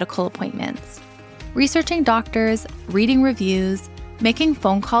of medical appointments. Researching doctors, reading reviews, making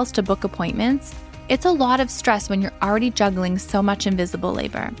phone calls to book appointments. It's a lot of stress when you're already juggling so much invisible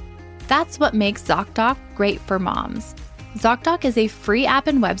labor. That's what makes ZocDoc great for moms. ZocDoc is a free app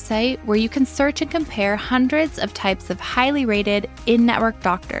and website where you can search and compare hundreds of types of highly rated in-network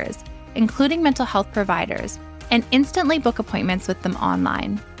doctors, including mental health providers, and instantly book appointments with them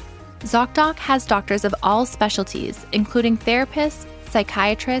online. ZocDoc has doctors of all specialties, including therapists,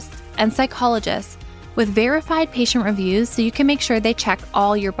 psychiatrists, and psychologists, with verified patient reviews so you can make sure they check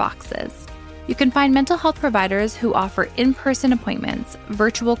all your boxes. You can find mental health providers who offer in-person appointments,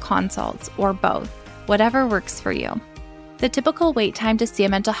 virtual consults, or both, whatever works for you. The typical wait time to see a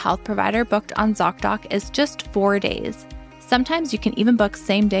mental health provider booked on ZocDoc is just 4 days. Sometimes you can even book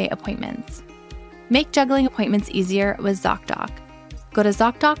same-day appointments. Make juggling appointments easier with ZocDoc. Go to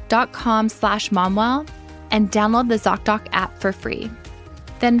ZocDoc.com/momwell and download the ZocDoc app for free.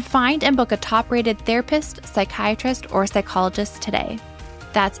 Then find and book a top-rated therapist, psychiatrist, or psychologist today.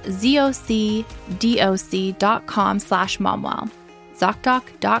 That's ZocDoc.com/momwell.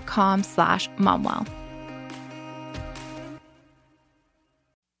 ZocDoc.com/momwell.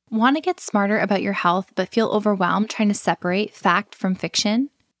 Want to get smarter about your health but feel overwhelmed trying to separate fact from fiction?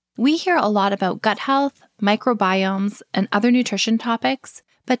 We hear a lot about gut health, microbiomes, and other nutrition topics,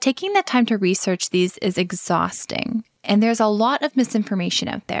 but taking the time to research these is exhausting, and there's a lot of misinformation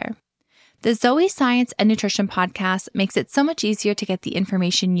out there. The Zoe Science and Nutrition podcast makes it so much easier to get the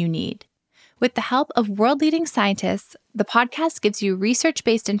information you need. With the help of world-leading scientists, the podcast gives you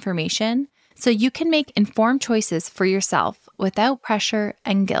research-based information so you can make informed choices for yourself without pressure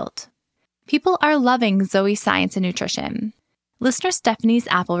and guilt. People are loving Zoe Science and Nutrition. Listener Stephanie's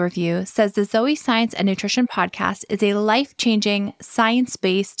Apple review says the Zoe Science and Nutrition podcast is a life-changing,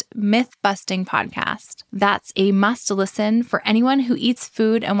 science-based, myth-busting podcast. That's a must-listen for anyone who eats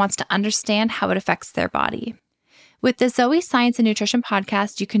food and wants to understand how it affects their body. With the Zoe Science and Nutrition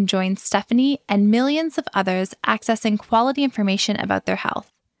podcast, you can join Stephanie and millions of others accessing quality information about their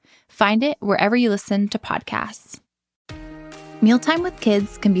health. Find it wherever you listen to podcasts. Mealtime with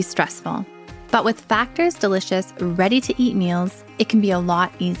kids can be stressful. But with Factor's delicious, ready-to-eat meals, it can be a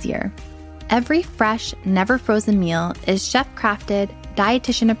lot easier. Every fresh, never-frozen meal is chef-crafted,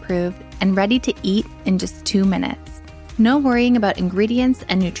 dietitian-approved, and ready to eat in just 2 minutes. No worrying about ingredients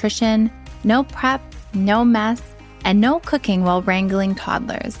and nutrition, no prep, no mess, and no cooking while wrangling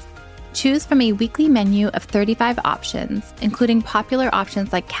toddlers. Choose from a weekly menu of 35 options, including popular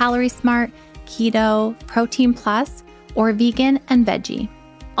options like Calorie Smart, Keto, Protein Plus, or Vegan and Veggie.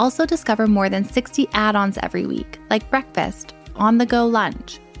 Also discover more than 60 add-ons every week, like breakfast, on-the-go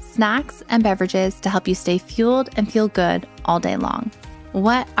lunch, snacks, and beverages to help you stay fueled and feel good all day long.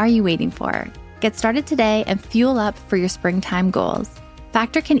 What are you waiting for? Get started today and fuel up for your springtime goals.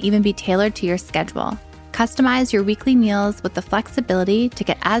 Factor can even be tailored to your schedule. Customize your weekly meals with the flexibility to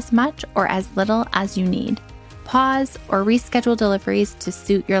get as much or as little as you need. Pause or reschedule deliveries to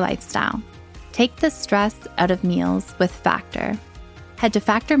suit your lifestyle. Take the stress out of meals with Factor. Head to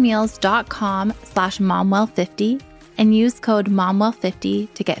factormeals.com/momwell50 and use code momwell50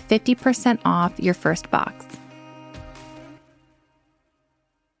 to get 50% off your first box.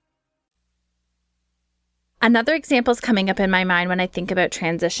 Another example is coming up in my mind when I think about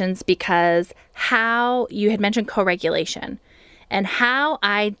transitions, because how you had mentioned co-regulation and how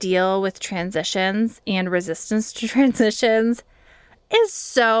I deal with transitions and resistance to transitions. is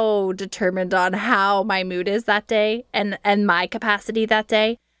so determined on how my mood is that day and my capacity that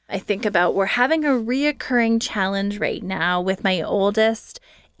day. I think about we're having a reoccurring challenge right now with my oldest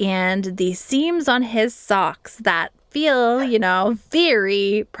and the seams on his socks that feel,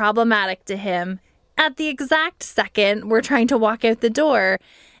 very problematic to him. At the exact second we're trying to walk out the door,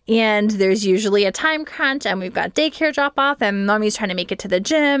 and there's usually a time crunch, and we've got daycare drop off, and mommy's trying to make it to the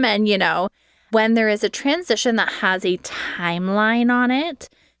gym. And, when there is a transition that has a timeline on it,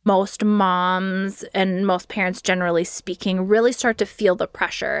 most moms and most parents, generally speaking, really start to feel the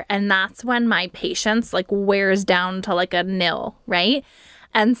pressure. And that's when my patience wears down to a nil, right?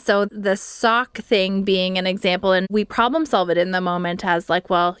 And so the sock thing being an example, and we problem solve it in the moment as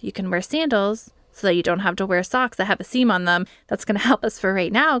well, you can wear sandals so that you don't have to wear socks that have a seam on them. That's going to help us for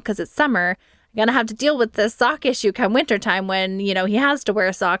right now because it's summer. I'm going to have to deal with this sock issue come wintertime when, he has to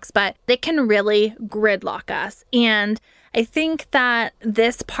wear socks, but it can really gridlock us. And I think that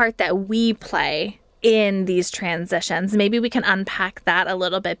this part that we play in these transitions, maybe we can unpack that a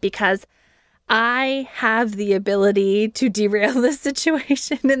little bit, because I have the ability to derail the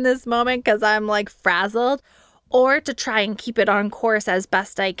situation in this moment because I'm frazzled, or to try and keep it on course as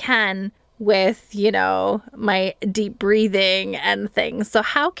best I can with, my deep breathing and things. So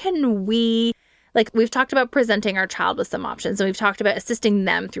how can we, we've talked about presenting our child with some options, and we've talked about assisting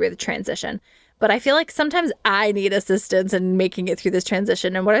them through the transition. But I feel sometimes I need assistance in making it through this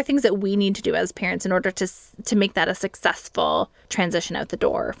transition. And what are things that we need to do as parents in order to make that a successful transition out the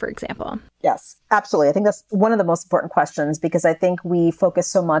door, for example? Yes, absolutely. I think that's one of the most important questions, because I think we focus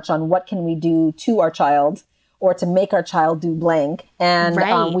so much on what can we do to our child or to make our child do blank.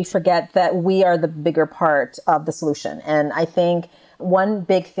 And we forget that we are the bigger part of the solution. And I think one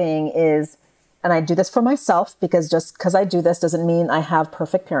big thing is, and I do this for myself because just because I do this doesn't mean I have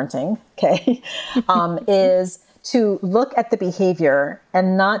perfect parenting, okay, is to look at the behavior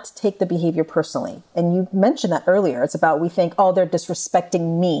and not take the behavior personally. And you mentioned that earlier. It's about, we think, oh, they're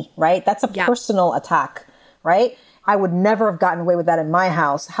disrespecting me, right? That's a personal attack, right? I would never have gotten away with that in my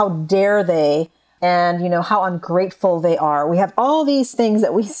house. How dare they? And, how ungrateful they are. We have all these things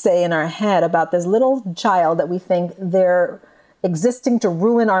that we say in our head about this little child that we think they're existing to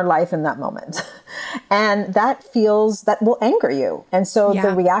ruin our life in that moment. And that will anger you. And so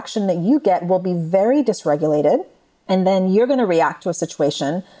the reaction that you get will be very dysregulated. And then you're going to react to a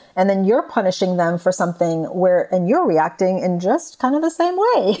situation, and then you're punishing them for something and you're reacting in just kind of the same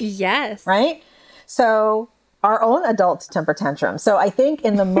way. Yes. Right? So our own adult temper tantrum. So I think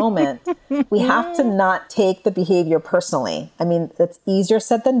in the moment, we have to not take the behavior personally. I mean, it's easier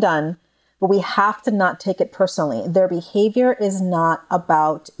said than done, but we have to not take it personally. Their behavior is not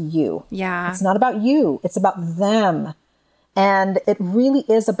about you. Yeah. It's not about you. It's about them. And it really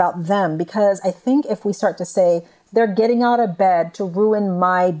is about them, because I think if we start to say, they're getting out of bed to ruin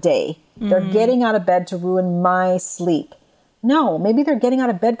my day, they're getting out of bed to ruin my sleep. No, maybe they're getting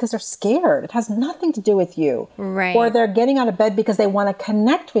out of bed because they're scared. It has nothing to do with you. Right. Or they're getting out of bed because they want to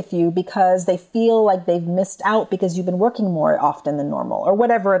connect with you because they feel like they've missed out because you've been working more often than normal, or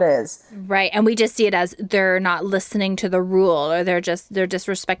whatever it is. Right. And we just see it as they're not listening to the rule, or they're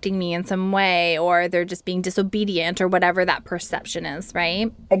disrespecting me in some way, or they're just being disobedient, or whatever that perception is,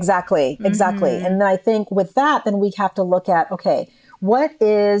 right? Exactly. And then I think with that, then we have to look at, okay, what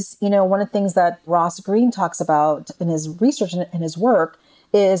is, one of the things that Ross Greene talks about in his research and in his work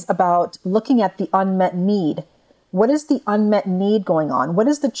is about looking at the unmet need. What is the unmet need going on? What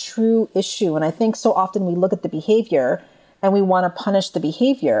is the true issue? And I think so often we look at the behavior and we want to punish the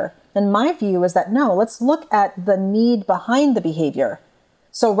behavior. And my view is that, no, let's look at the need behind the behavior.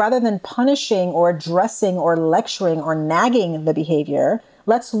 So rather than punishing or addressing or lecturing or nagging the behavior,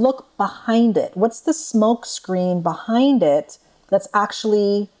 let's look behind it. What's the smoke screen behind it that's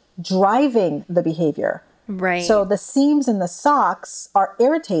actually driving the behavior? Right. So the seams in the socks are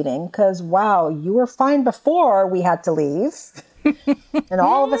irritating because, wow, you were fine before we had to leave. And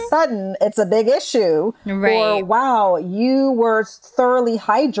all of a sudden, it's a big issue. Right. Or, wow, you were thoroughly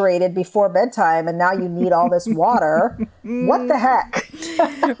hydrated before bedtime and now you need all this water. What the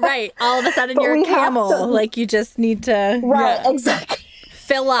heck? Right. All of a sudden, you're a camel. You just need to exactly.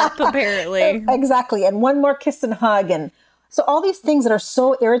 fill up, apparently. Exactly. And one more kiss and hug. And so all these things that are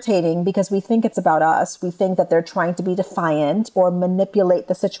so irritating because we think it's about us. We think that they're trying to be defiant or manipulate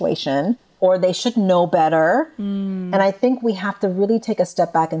the situation, or they should know better. And I think we have to really take a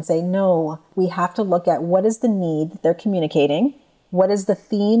step back and say, no, we have to look at what is the need they're communicating? What is the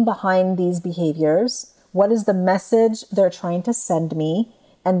theme behind these behaviors? What is the message they're trying to send me?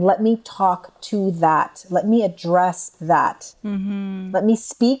 and let me talk to that. Let me address that. Let me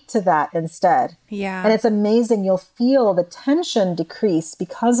speak to that instead. Yeah. And it's amazing. You'll feel the tension decrease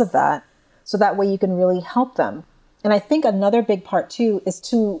because of that. So that way you can really help them. And I think another big part too is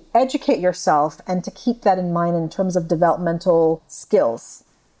to educate yourself and to keep that in mind in terms of developmental skills.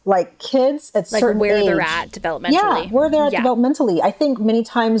 Like kids at certain where age, they're at developmentally. Yeah, where they're at developmentally. I think many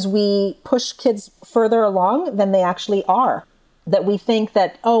times we push kids further along than they actually are. That we think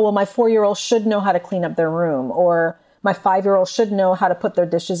that, oh, well, my 4-year-old should know how to clean up their room, or my 5-year-old should know how to put their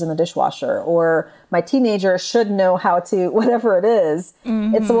dishes in the dishwasher, or my teenager should know how to, whatever it is.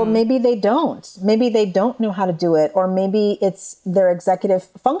 It's, well, maybe they don't. Maybe they don't know how to do it, or maybe it's their executive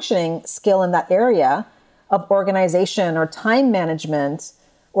functioning skill in that area of organization or time management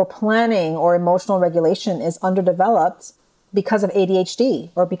or planning or emotional regulation is underdeveloped because of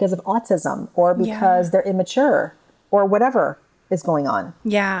ADHD or because of autism or because they're immature or whatever is going on.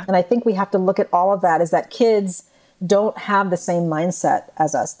 Yeah. And I think we have to look at all of that, is that kids don't have the same mindset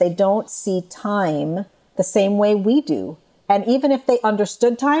as us. They don't see time the same way we do. And even if they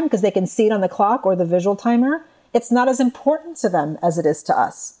understood time, because they can see it on the clock or the visual timer, it's not as important to them as it is to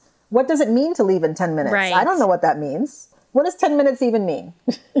us. What does it mean to leave in 10 minutes? Right. I don't know what that means. What does 10 minutes even mean?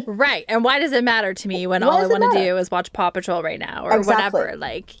 Right. And why does it matter to me when all I want to do is watch Paw Patrol right now or whatever?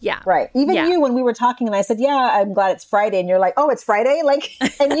 Like, Right. Even you, when we were talking and I said, yeah, I'm glad it's Friday. And you're like, oh, it's Friday? Like,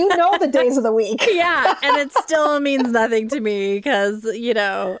 and you know the days of the week. Yeah. And it still means nothing to me because, you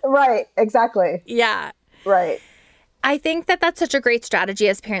know. Right. Exactly. Yeah. Right. I think that that's such a great strategy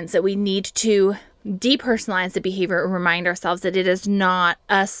as parents, that we need to depersonalize the behavior and remind ourselves that it is not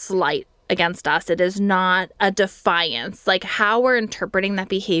a slight against us. It is not a defiance. Like, how we're interpreting that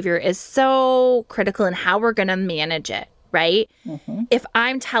behavior is so critical in how we're going to manage it, right? If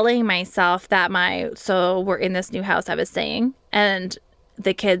I'm telling myself that so we're in this new house, I was saying, and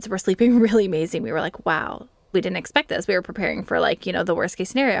the kids were sleeping really amazing. We were like, wow, we didn't expect this. We were preparing for, like, you know, the worst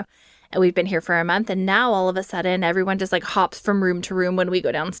case scenario. And we've been here for a month, and now all of a sudden everyone just like hops from room to room when we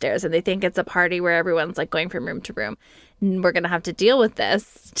go downstairs, and they think it's a party where everyone's like going from room to room. And we're going to have to deal with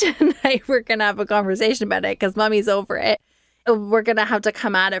this tonight. We're going to have a conversation about it because mommy's over it. We're going to have to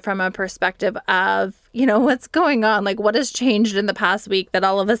come at it from a perspective of, you know, what's going on? Like, what has changed in the past week that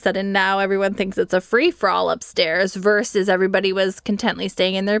all of a sudden now everyone thinks it's a free-for-all upstairs versus everybody was contently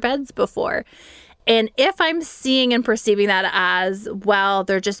staying in their beds before? And if I'm seeing and perceiving that as, well,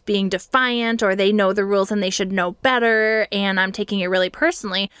 they're just being defiant or they know the rules and they should know better, and I'm taking it really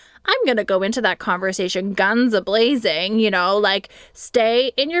personally, I'm going to go into that conversation guns a-blazing, you know, like,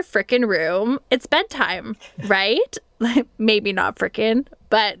 stay in your frickin' room. It's bedtime, right? Maybe not frickin',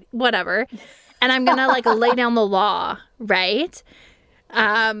 but whatever. And I'm going to like lay down the law, right?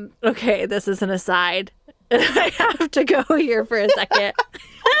 Okay, this is an aside. I have to go here for a second.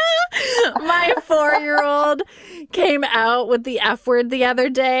 My 4-year-old came out with the F word the other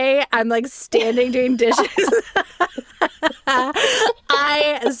day. I'm like standing doing dishes.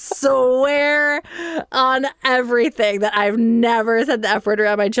 I swear on everything that I've never said the F word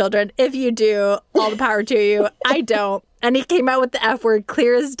around my children. If you do, all the power to you. I don't. And he came out with the F word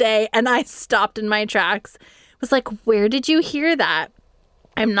clear as day, and I stopped in my tracks. Was like, where did you hear that?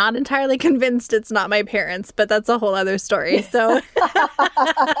 I'm not entirely convinced it's not my parents, but that's a whole other story. So, and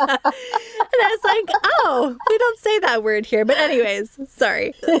I was like, oh, we don't say that word here. But anyways,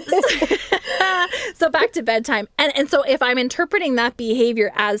 sorry. So back to bedtime. And so if I'm interpreting that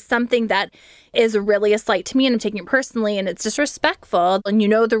behavior as something that is really a slight to me and I'm taking it personally and it's disrespectful and you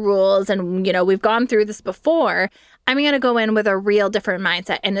know the rules and, you know, we've gone through this before, I'm going to go in with a real different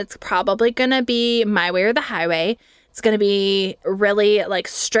mindset. And it's probably going to be my way or the highway. It's going to be really like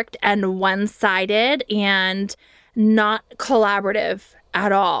strict and one-sided and not collaborative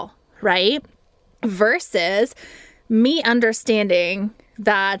at all, right? Versus me understanding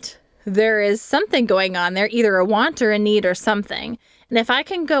that there is something going on there, either a want or a need or something. And if I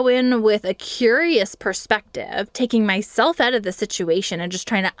can go in with a curious perspective, taking myself out of the situation and just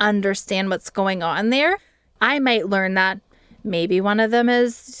trying to understand what's going on there, I might learn that maybe one of them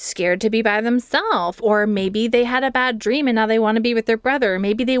is scared to be by themselves, or maybe they had a bad dream and now they want to be with their brother. Or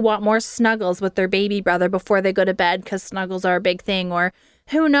maybe they want more snuggles with their baby brother before they go to bed because snuggles are a big thing, or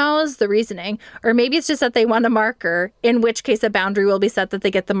who knows the reasoning. Or maybe it's just that they want a marker, in which case a boundary will be set that they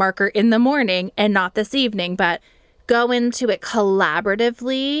get the marker in the morning and not this evening. But go into it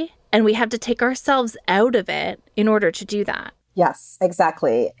collaboratively, and we have to take ourselves out of it in order to do that. Yes,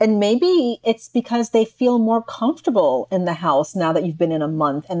 exactly. And maybe it's because they feel more comfortable in the house now that you've been in a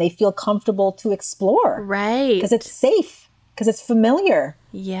month, and they feel comfortable to explore. Right. Because it's safe, because it's familiar.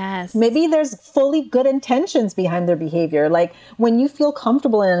 Yes. Maybe there's fully good intentions behind their behavior. Like when you feel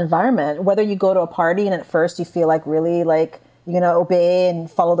comfortable in an environment, whether you go to a party and at first you feel like really like you're going to obey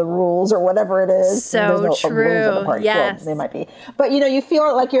and follow the rules or whatever it is. So there's no true. rules at the party. Yes. Well, they might be. But, you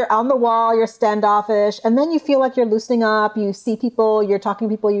feel like you're on the wall, you're standoffish, and then you feel like you're loosening up. You see people, you're talking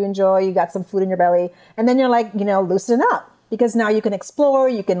to people you enjoy, you got some food in your belly, and then you're like, loosening up because now you can explore,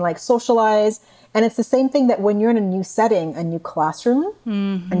 you can like socialize. And it's the same thing that when you're in a new setting, a new classroom,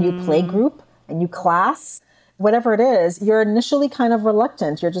 a new play group, a new class, whatever it is, you're initially kind of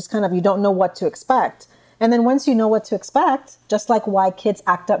reluctant. You're just kind of, you don't know what to expect. And then once you know what to expect, just like why kids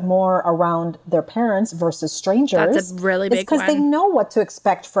act up more around their parents versus strangers. That's a really big one. It's because they know what to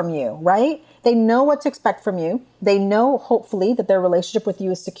expect from you, right? They know what to expect from you. They know, hopefully, that their relationship with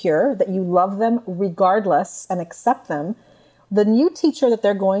you is secure, that you love them regardless and accept them. The new teacher that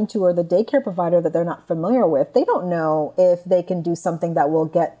they're going to or the daycare provider that they're not familiar with, they don't know if they can do something that will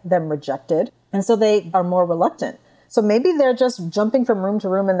get them rejected. And so they are more reluctant. So maybe they're just jumping from room to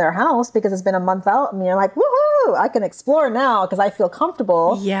room in their house because it's been a month out and you're like, woohoo, I can explore now because I feel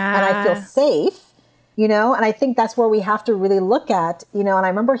comfortable and I feel safe, and I think that's where we have to really look at, and I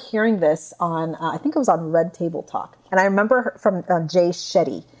remember hearing this on, I think it was on Red Table Talk. And I remember from Jay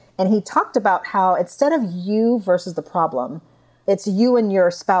Shetty, and he talked about how instead of you versus the problem, it's you and your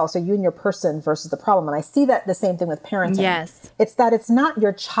spouse or you and your person versus the problem. And I see that the same thing with parenting. Yes. It's that it's not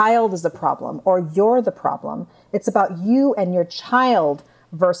your child is the problem or you're the problem. It's about you and your child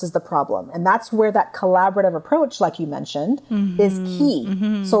versus the problem. And that's where that collaborative approach, like you mentioned, is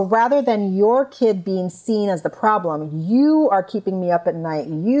key. So rather than your kid being seen as the problem, you are keeping me up at night.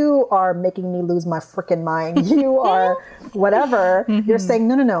 You are making me lose my freaking mind. You are whatever. You're saying,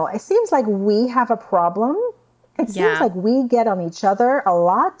 no. It seems like we have a problem. It seems like we get on each other a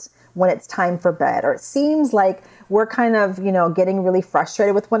lot when it's time for bed, or it seems like we're kind of, getting really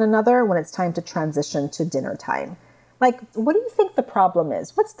frustrated with one another when it's time to transition to dinner time. Like, what do you think the problem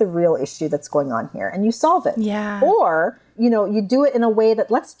is? What's the real issue that's going on here? And you solve it. Yeah. Or, you do it in a way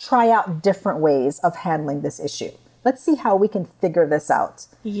that let's try out different ways of handling this issue. Let's see how we can figure this out.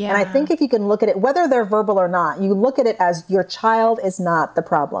 Yeah. And I think if you can look at it, whether they're verbal or not, you look at it as your child is not the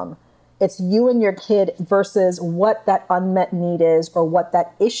problem. It's you and your kid versus what that unmet need is or what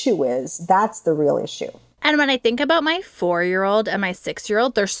that issue is. That's the real issue. And when I think about my 4-year-old and my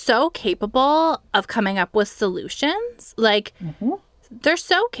 6-year-old, they're so capable of coming up with solutions. Like, they're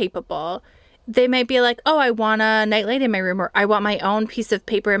so capable. They might be like, oh, I want a nightlight in my room, or I want my own piece of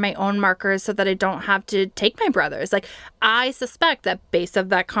paper and my own markers so that I don't have to take my brother's. Like, I suspect that based on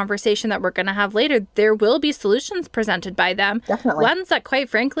that conversation that we're going to have later, there will be solutions presented by them. Definitely. Ones that, quite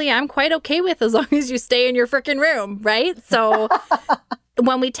frankly, I'm quite okay with as long as you stay in your freaking room, right? So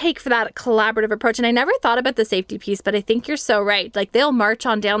when we take for that collaborative approach, and I never thought about the safety piece, but I think you're so right. Like, they'll march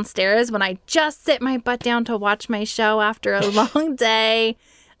on downstairs when I just sit my butt down to watch my show after a long day.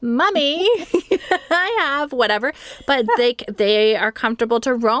 Mommy, I have whatever. But they are comfortable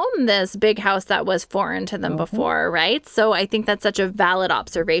to roam this big house that was foreign to them before, right? So I think that's such a valid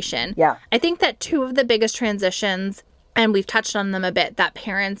observation. Yeah. I think that two of the biggest transitions, and we've touched on them a bit, that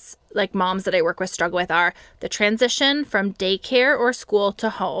parents, like moms that I work with, struggle with are the transition from daycare or school to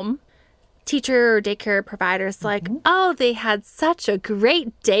home. Teacher or daycare providers like, oh, they had such a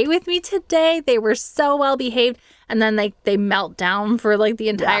great day with me today. They were so well behaved. And then they melt down for like the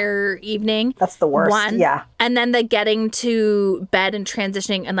entire evening. That's the worst. Yeah. And then the getting to bed and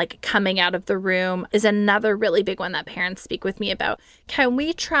transitioning and like coming out of the room is another really big one that parents speak with me about. Can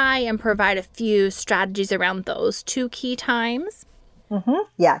we try and provide a few strategies around those two key times?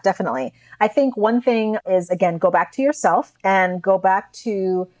 Yeah, definitely. I think one thing is, again, go back to yourself and go back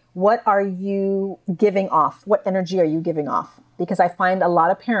to what are you giving off? What energy are you giving off? Because I find a lot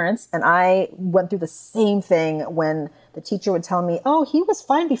of parents, and I went through the same thing when the teacher would tell me, oh, he was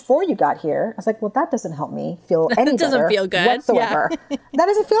fine before you got here. I was like, well, that doesn't help me feel any better. Doesn't feel good whatsoever. Yeah. That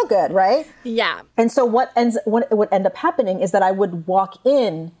doesn't feel good, right? Yeah. And so what would end up happening is that I would walk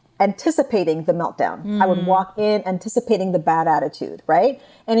in anticipating the meltdown. I would walk in anticipating the bad attitude, right?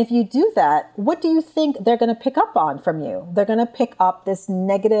 And if you do that, what do you think they're going to pick up on from you? They're going to pick up this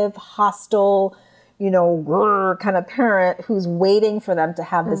negative, hostile, kind of parent who's waiting for them to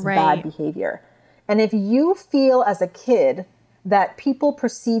have this bad behavior. And if you feel as a kid that people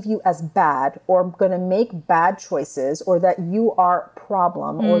perceive you as bad or going to make bad choices or that you are a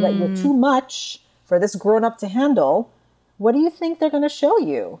problem or that you're too much for this grown-up to handle, what do you think they're going to show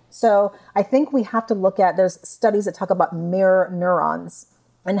you? So I think we have to look at, there's studies that talk about mirror neurons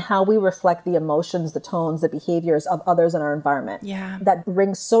and how we reflect the emotions, the tones, the behaviors of others in our environment. Yeah. That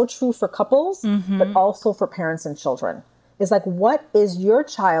rings so true for couples, but also for parents and children. is like, what is your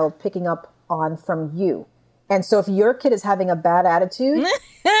child picking up on from you? And so if your kid is having a bad attitude,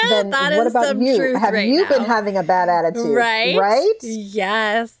 then what about you? Have you been having a bad attitude? Right?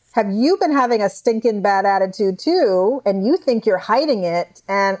 Yes. Have you been having a stinking bad attitude too? And you think you're hiding it,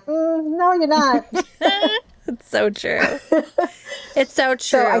 and no, you're not. It's so true. It's so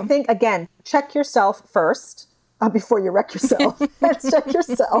true. So I think, again, check yourself first before you wreck yourself. Check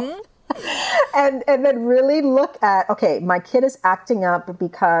yourself. And then really look at, okay, my kid is acting up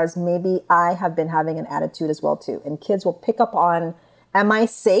because maybe I have been having an attitude as well too. And kids will pick up on, am I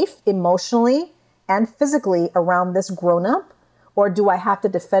safe emotionally and physically around this grown-up? Or do I have to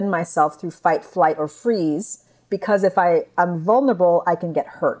defend myself through fight, flight, or freeze? Because if I'm vulnerable, I can get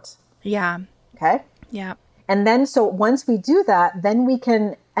hurt. Yeah. Okay? Yeah. And then, so once we do that, then we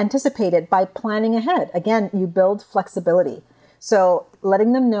can anticipate it by planning ahead. Again, you build flexibility. So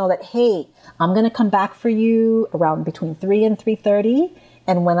letting them know that, hey, I'm going to come back for you around between 3 and 3:30.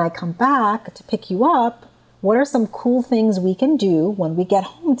 And when I come back to pick you up, what are some cool things we can do when we get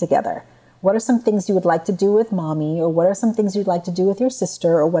home together? What are some things you would like to do with mommy? Or what are some things you'd like to do with your sister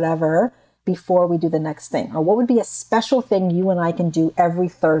or whatever before we do the next thing? Or what would be a special thing you and I can do every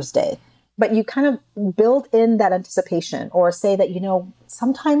Thursday? But you kind of build in that anticipation, or say that,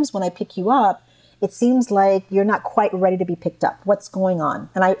 sometimes when I pick you up, it seems like you're not quite ready to be picked up. What's going on?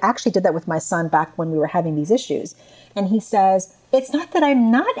 And I actually did that with my son back when we were having these issues. And he says, it's not that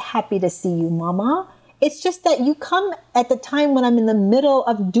I'm not happy to see you, Mama. It's just that you come at the time when I'm in the middle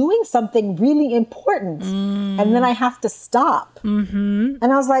of doing something really important. And then I have to stop. Mm-hmm.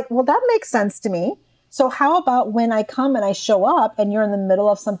 And I was like, well, that makes sense to me. So how about when I come and I show up and you're in the middle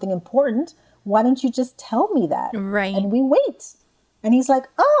of something important, why don't you just tell me that? Right. And we wait. And he's like,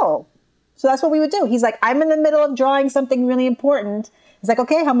 oh. So that's what we would do. He's like, I'm in the middle of drawing something really important. He's like,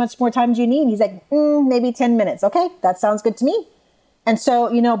 okay, how much more time do you need? He's like, maybe 10 minutes. Okay, that sounds good to me. And so,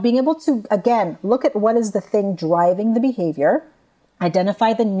 being able to, again, look at what is the thing driving the behavior,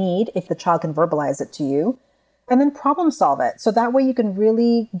 identify the need if the child can verbalize it to you, and then problem solve it. So that way you can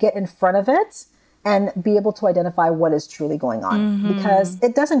really get in front of it and be able to identify what is truly going on. Mm-hmm. Because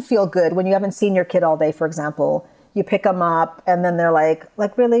it doesn't feel good when you haven't seen your kid all day, for example. You pick them up and then they're like,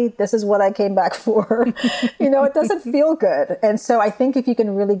 really, this is what I came back for. It doesn't feel good. And so I think if you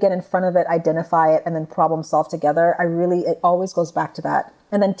can really get in front of it, identify it, and then problem solve together, it always goes back to that.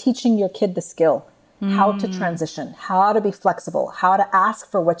 And then teaching your kid the skill, how to transition, how to be flexible, how to ask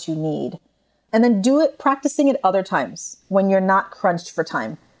for what you need. And then practicing it other times when you're not crunched for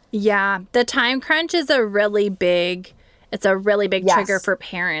time. Yeah. The time crunch is a really big trigger for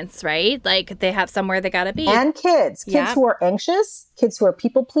parents, right? Like they have somewhere they got to be. And kids who are anxious, kids who are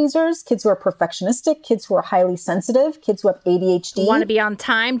people pleasers, kids who are perfectionistic, kids who are highly sensitive, kids who have ADHD. Want to be on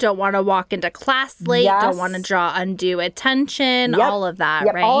time, don't want to walk into class late, don't want to draw undue attention, all of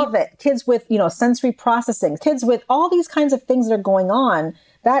that, right? All of it. Kids with, sensory processing, kids with all these kinds of things that are going on.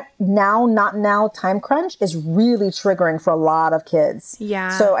 That now, not now time crunch is really triggering for a lot of kids.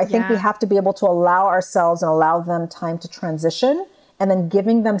 Yeah. So I think we have to be able to allow ourselves and allow them time to transition, and then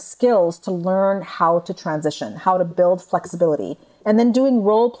giving them skills to learn how to transition, how to build flexibility, and then doing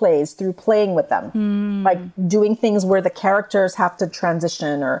role plays through playing with them, like doing things where the characters have to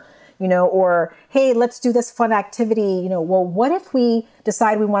transition, or, hey, let's do this fun activity. Well, what if we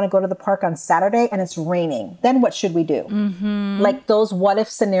decide we want to go to the park on Saturday and it's raining? Then what should we do? Mm-hmm. Like those what if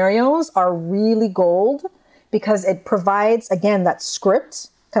scenarios are really gold, because it provides, again, that script,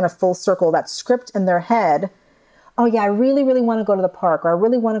 kind of full circle, that script in their head. Oh yeah, I really, really want to go to the park, or I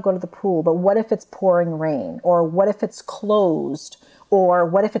really want to go to the pool, but what if it's pouring rain? Or what if it's closed? Or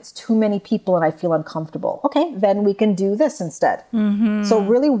what if it's too many people and I feel uncomfortable? Okay, then we can do this instead. Mm-hmm. So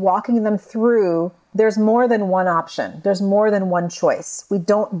really walking them through, there's more than one option. There's more than one choice. We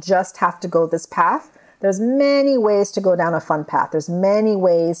don't just have to go this path. There's many ways to go down a fun path. There's many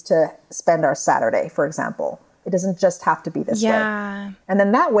ways to spend our Saturday, for example. It doesn't just have to be this way. And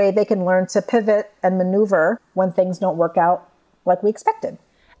then that way they can learn to pivot and maneuver when things don't work out like we expected.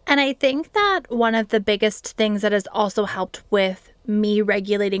 And I think that one of the biggest things that has also helped with me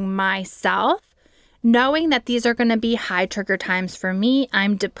regulating myself, knowing that these are going to be high trigger times for me.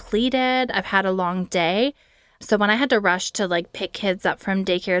 I'm depleted. I've had a long day. So when I had to rush to pick kids up from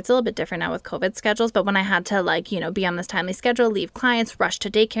daycare, it's a little bit different now with COVID schedules. But when I had to be on this timely schedule, leave clients, rush to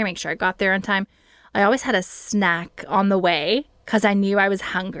daycare, make sure I got there on time, I always had a snack on the way because I knew I was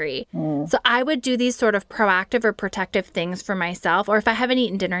hungry. So I would do these sort of proactive or protective things for myself. Or if I haven't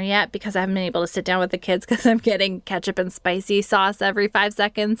eaten dinner yet because I haven't been able to sit down with the kids because I'm getting ketchup and spicy sauce every 5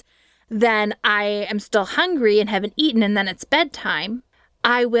 seconds, then I am still hungry and haven't eaten, and then it's bedtime,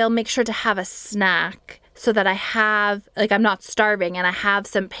 I will make sure to have a snack so that I have, like, I'm not starving and I have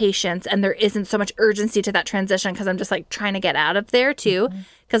some patience and there isn't so much urgency to that transition because I'm just like trying to get out of there too.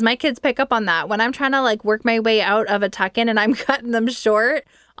 Because my kids pick up on that. When I'm trying to like work my way out of a tuck-in and I'm cutting them short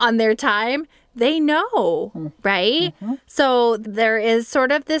on their time, they know, right? So there is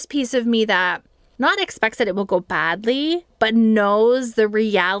sort of this piece of me that not expects that it will go badly, but knows the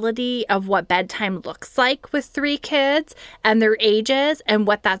reality of what bedtime looks like with 3 kids and their ages and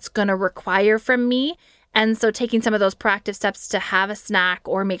what that's going to require from me. And so taking some of those proactive steps to have a snack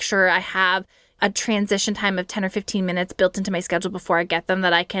or make sure I have a transition time of 10 or 15 minutes built into my schedule before I get them,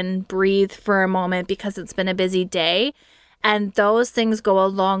 that I can breathe for a moment because it's been a busy day. And those things go a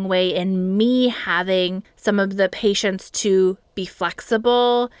long way in me having some of the patience to be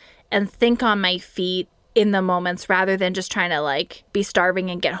flexible and think on my feet in the moments rather than just trying to like be starving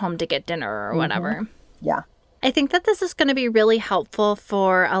and get home to get dinner or whatever. Yeah. I think that this is going to be really helpful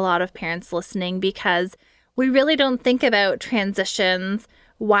for a lot of parents listening because we really don't think about transitions,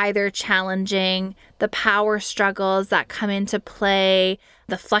 why they're challenging, the power struggles that come into play,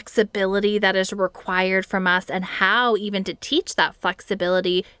 the flexibility that is required from us, and how even to teach that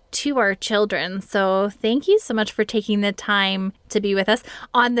flexibility to our children. So thank you so much for taking the time to be with us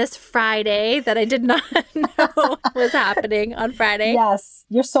on this Friday that I did not know was happening on Friday. Yes,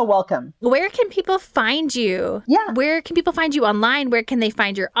 you're so welcome. Where can people find you? Yeah. Where can people find you online? Where can they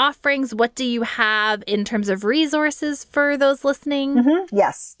find your offerings? What do you have in terms of resources for those listening?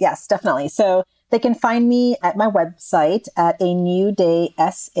 Yes, definitely. So they can find me at my website at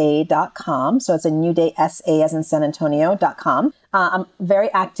anewdaysa.com. So it's a new day SA as in San Antonio.com. I'm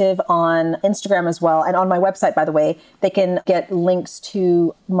very active on Instagram as well. And on my website, by the way, they can get links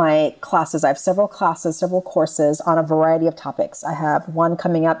to my classes. I have several classes, several courses on a variety of topics. I have one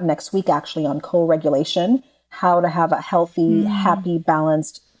coming up next week, actually, on co-regulation, how to have a healthy, happy,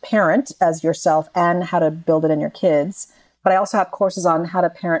 balanced parent as yourself and how to build it in your kids. But I also have courses on how to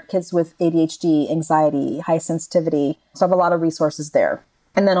parent kids with ADHD, anxiety, high sensitivity. So I have a lot of resources there.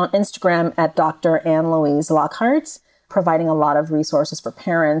 And then on Instagram at Dr. Ann-Louise Lockhart, providing a lot of resources for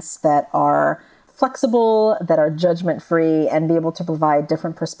parents that are flexible, that are judgment-free, and be able to provide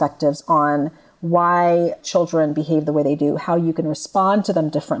different perspectives on why children behave the way they do, how you can respond to them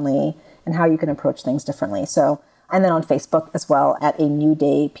differently, and how you can approach things differently. So, and then on Facebook as well at A New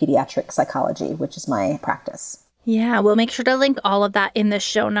Day Pediatric Psychology, which is my practice. Yeah, we'll make sure to link all of that in the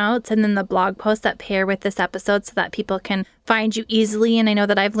show notes and then the blog posts that pair with this episode so that people can find you easily. And I know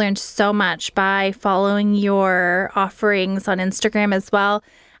that I've learned so much by following your offerings on Instagram as well.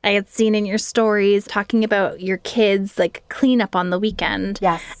 I had seen in your stories talking about your kids like cleanup on the weekend.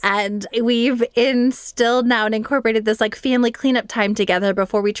 Yes. And we've instilled now and incorporated this like family cleanup time together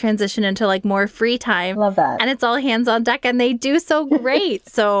before we transition into like more free time. Love that. And it's all hands on deck and they do so great.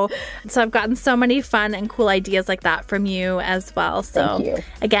 so I've gotten so many fun and cool ideas like that from you as well. So Thank you.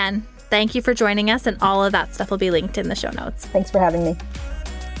 Again, thank you for joining us, and all of that stuff will be linked in the show notes. Thanks for having me.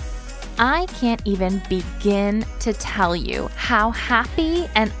 I can't even begin to tell you how happy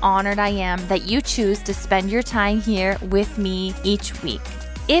and honored I am that you choose to spend your time here with me each week.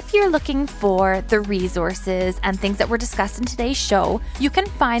 If you're looking for the resources and things that were discussed in today's show, you can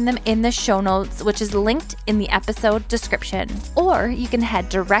find them in the show notes, which is linked in the episode description. Or you can head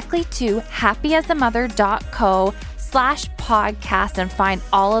directly to happyasamother.co/podcast and find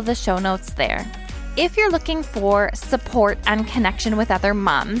all of the show notes there. If you're looking for support and connection with other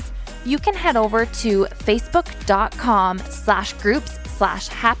moms, you can head over to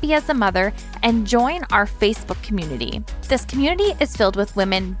facebook.com/groups/happyasamother and join our Facebook community. This community is filled with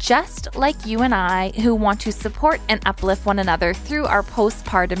women just like you and I who want to support and uplift one another through our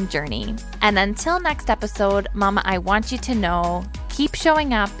postpartum journey. And until next episode, Mama, I want you to know, keep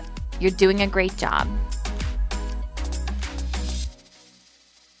showing up. You're doing a great job.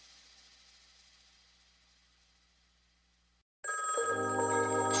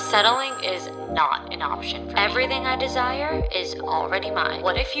 Settling is not an option for me. Everything I desire is already mine.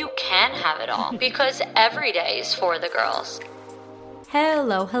 What if you can have it all? Because every day is for the girls.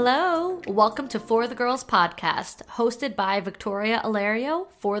 Hello. Welcome to For the Girls podcast, hosted by Victoria Alario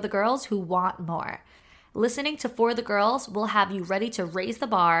for the girls who want more. Listening to For the Girls will have you ready to raise the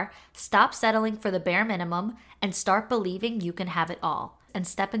bar, stop settling for the bare minimum, and start believing you can have it all, and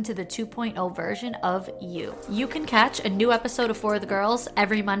step into the 2.0 version of you. You can catch a new episode of For the Girls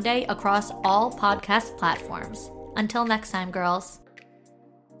every Monday across all podcast platforms. Until next time, girls.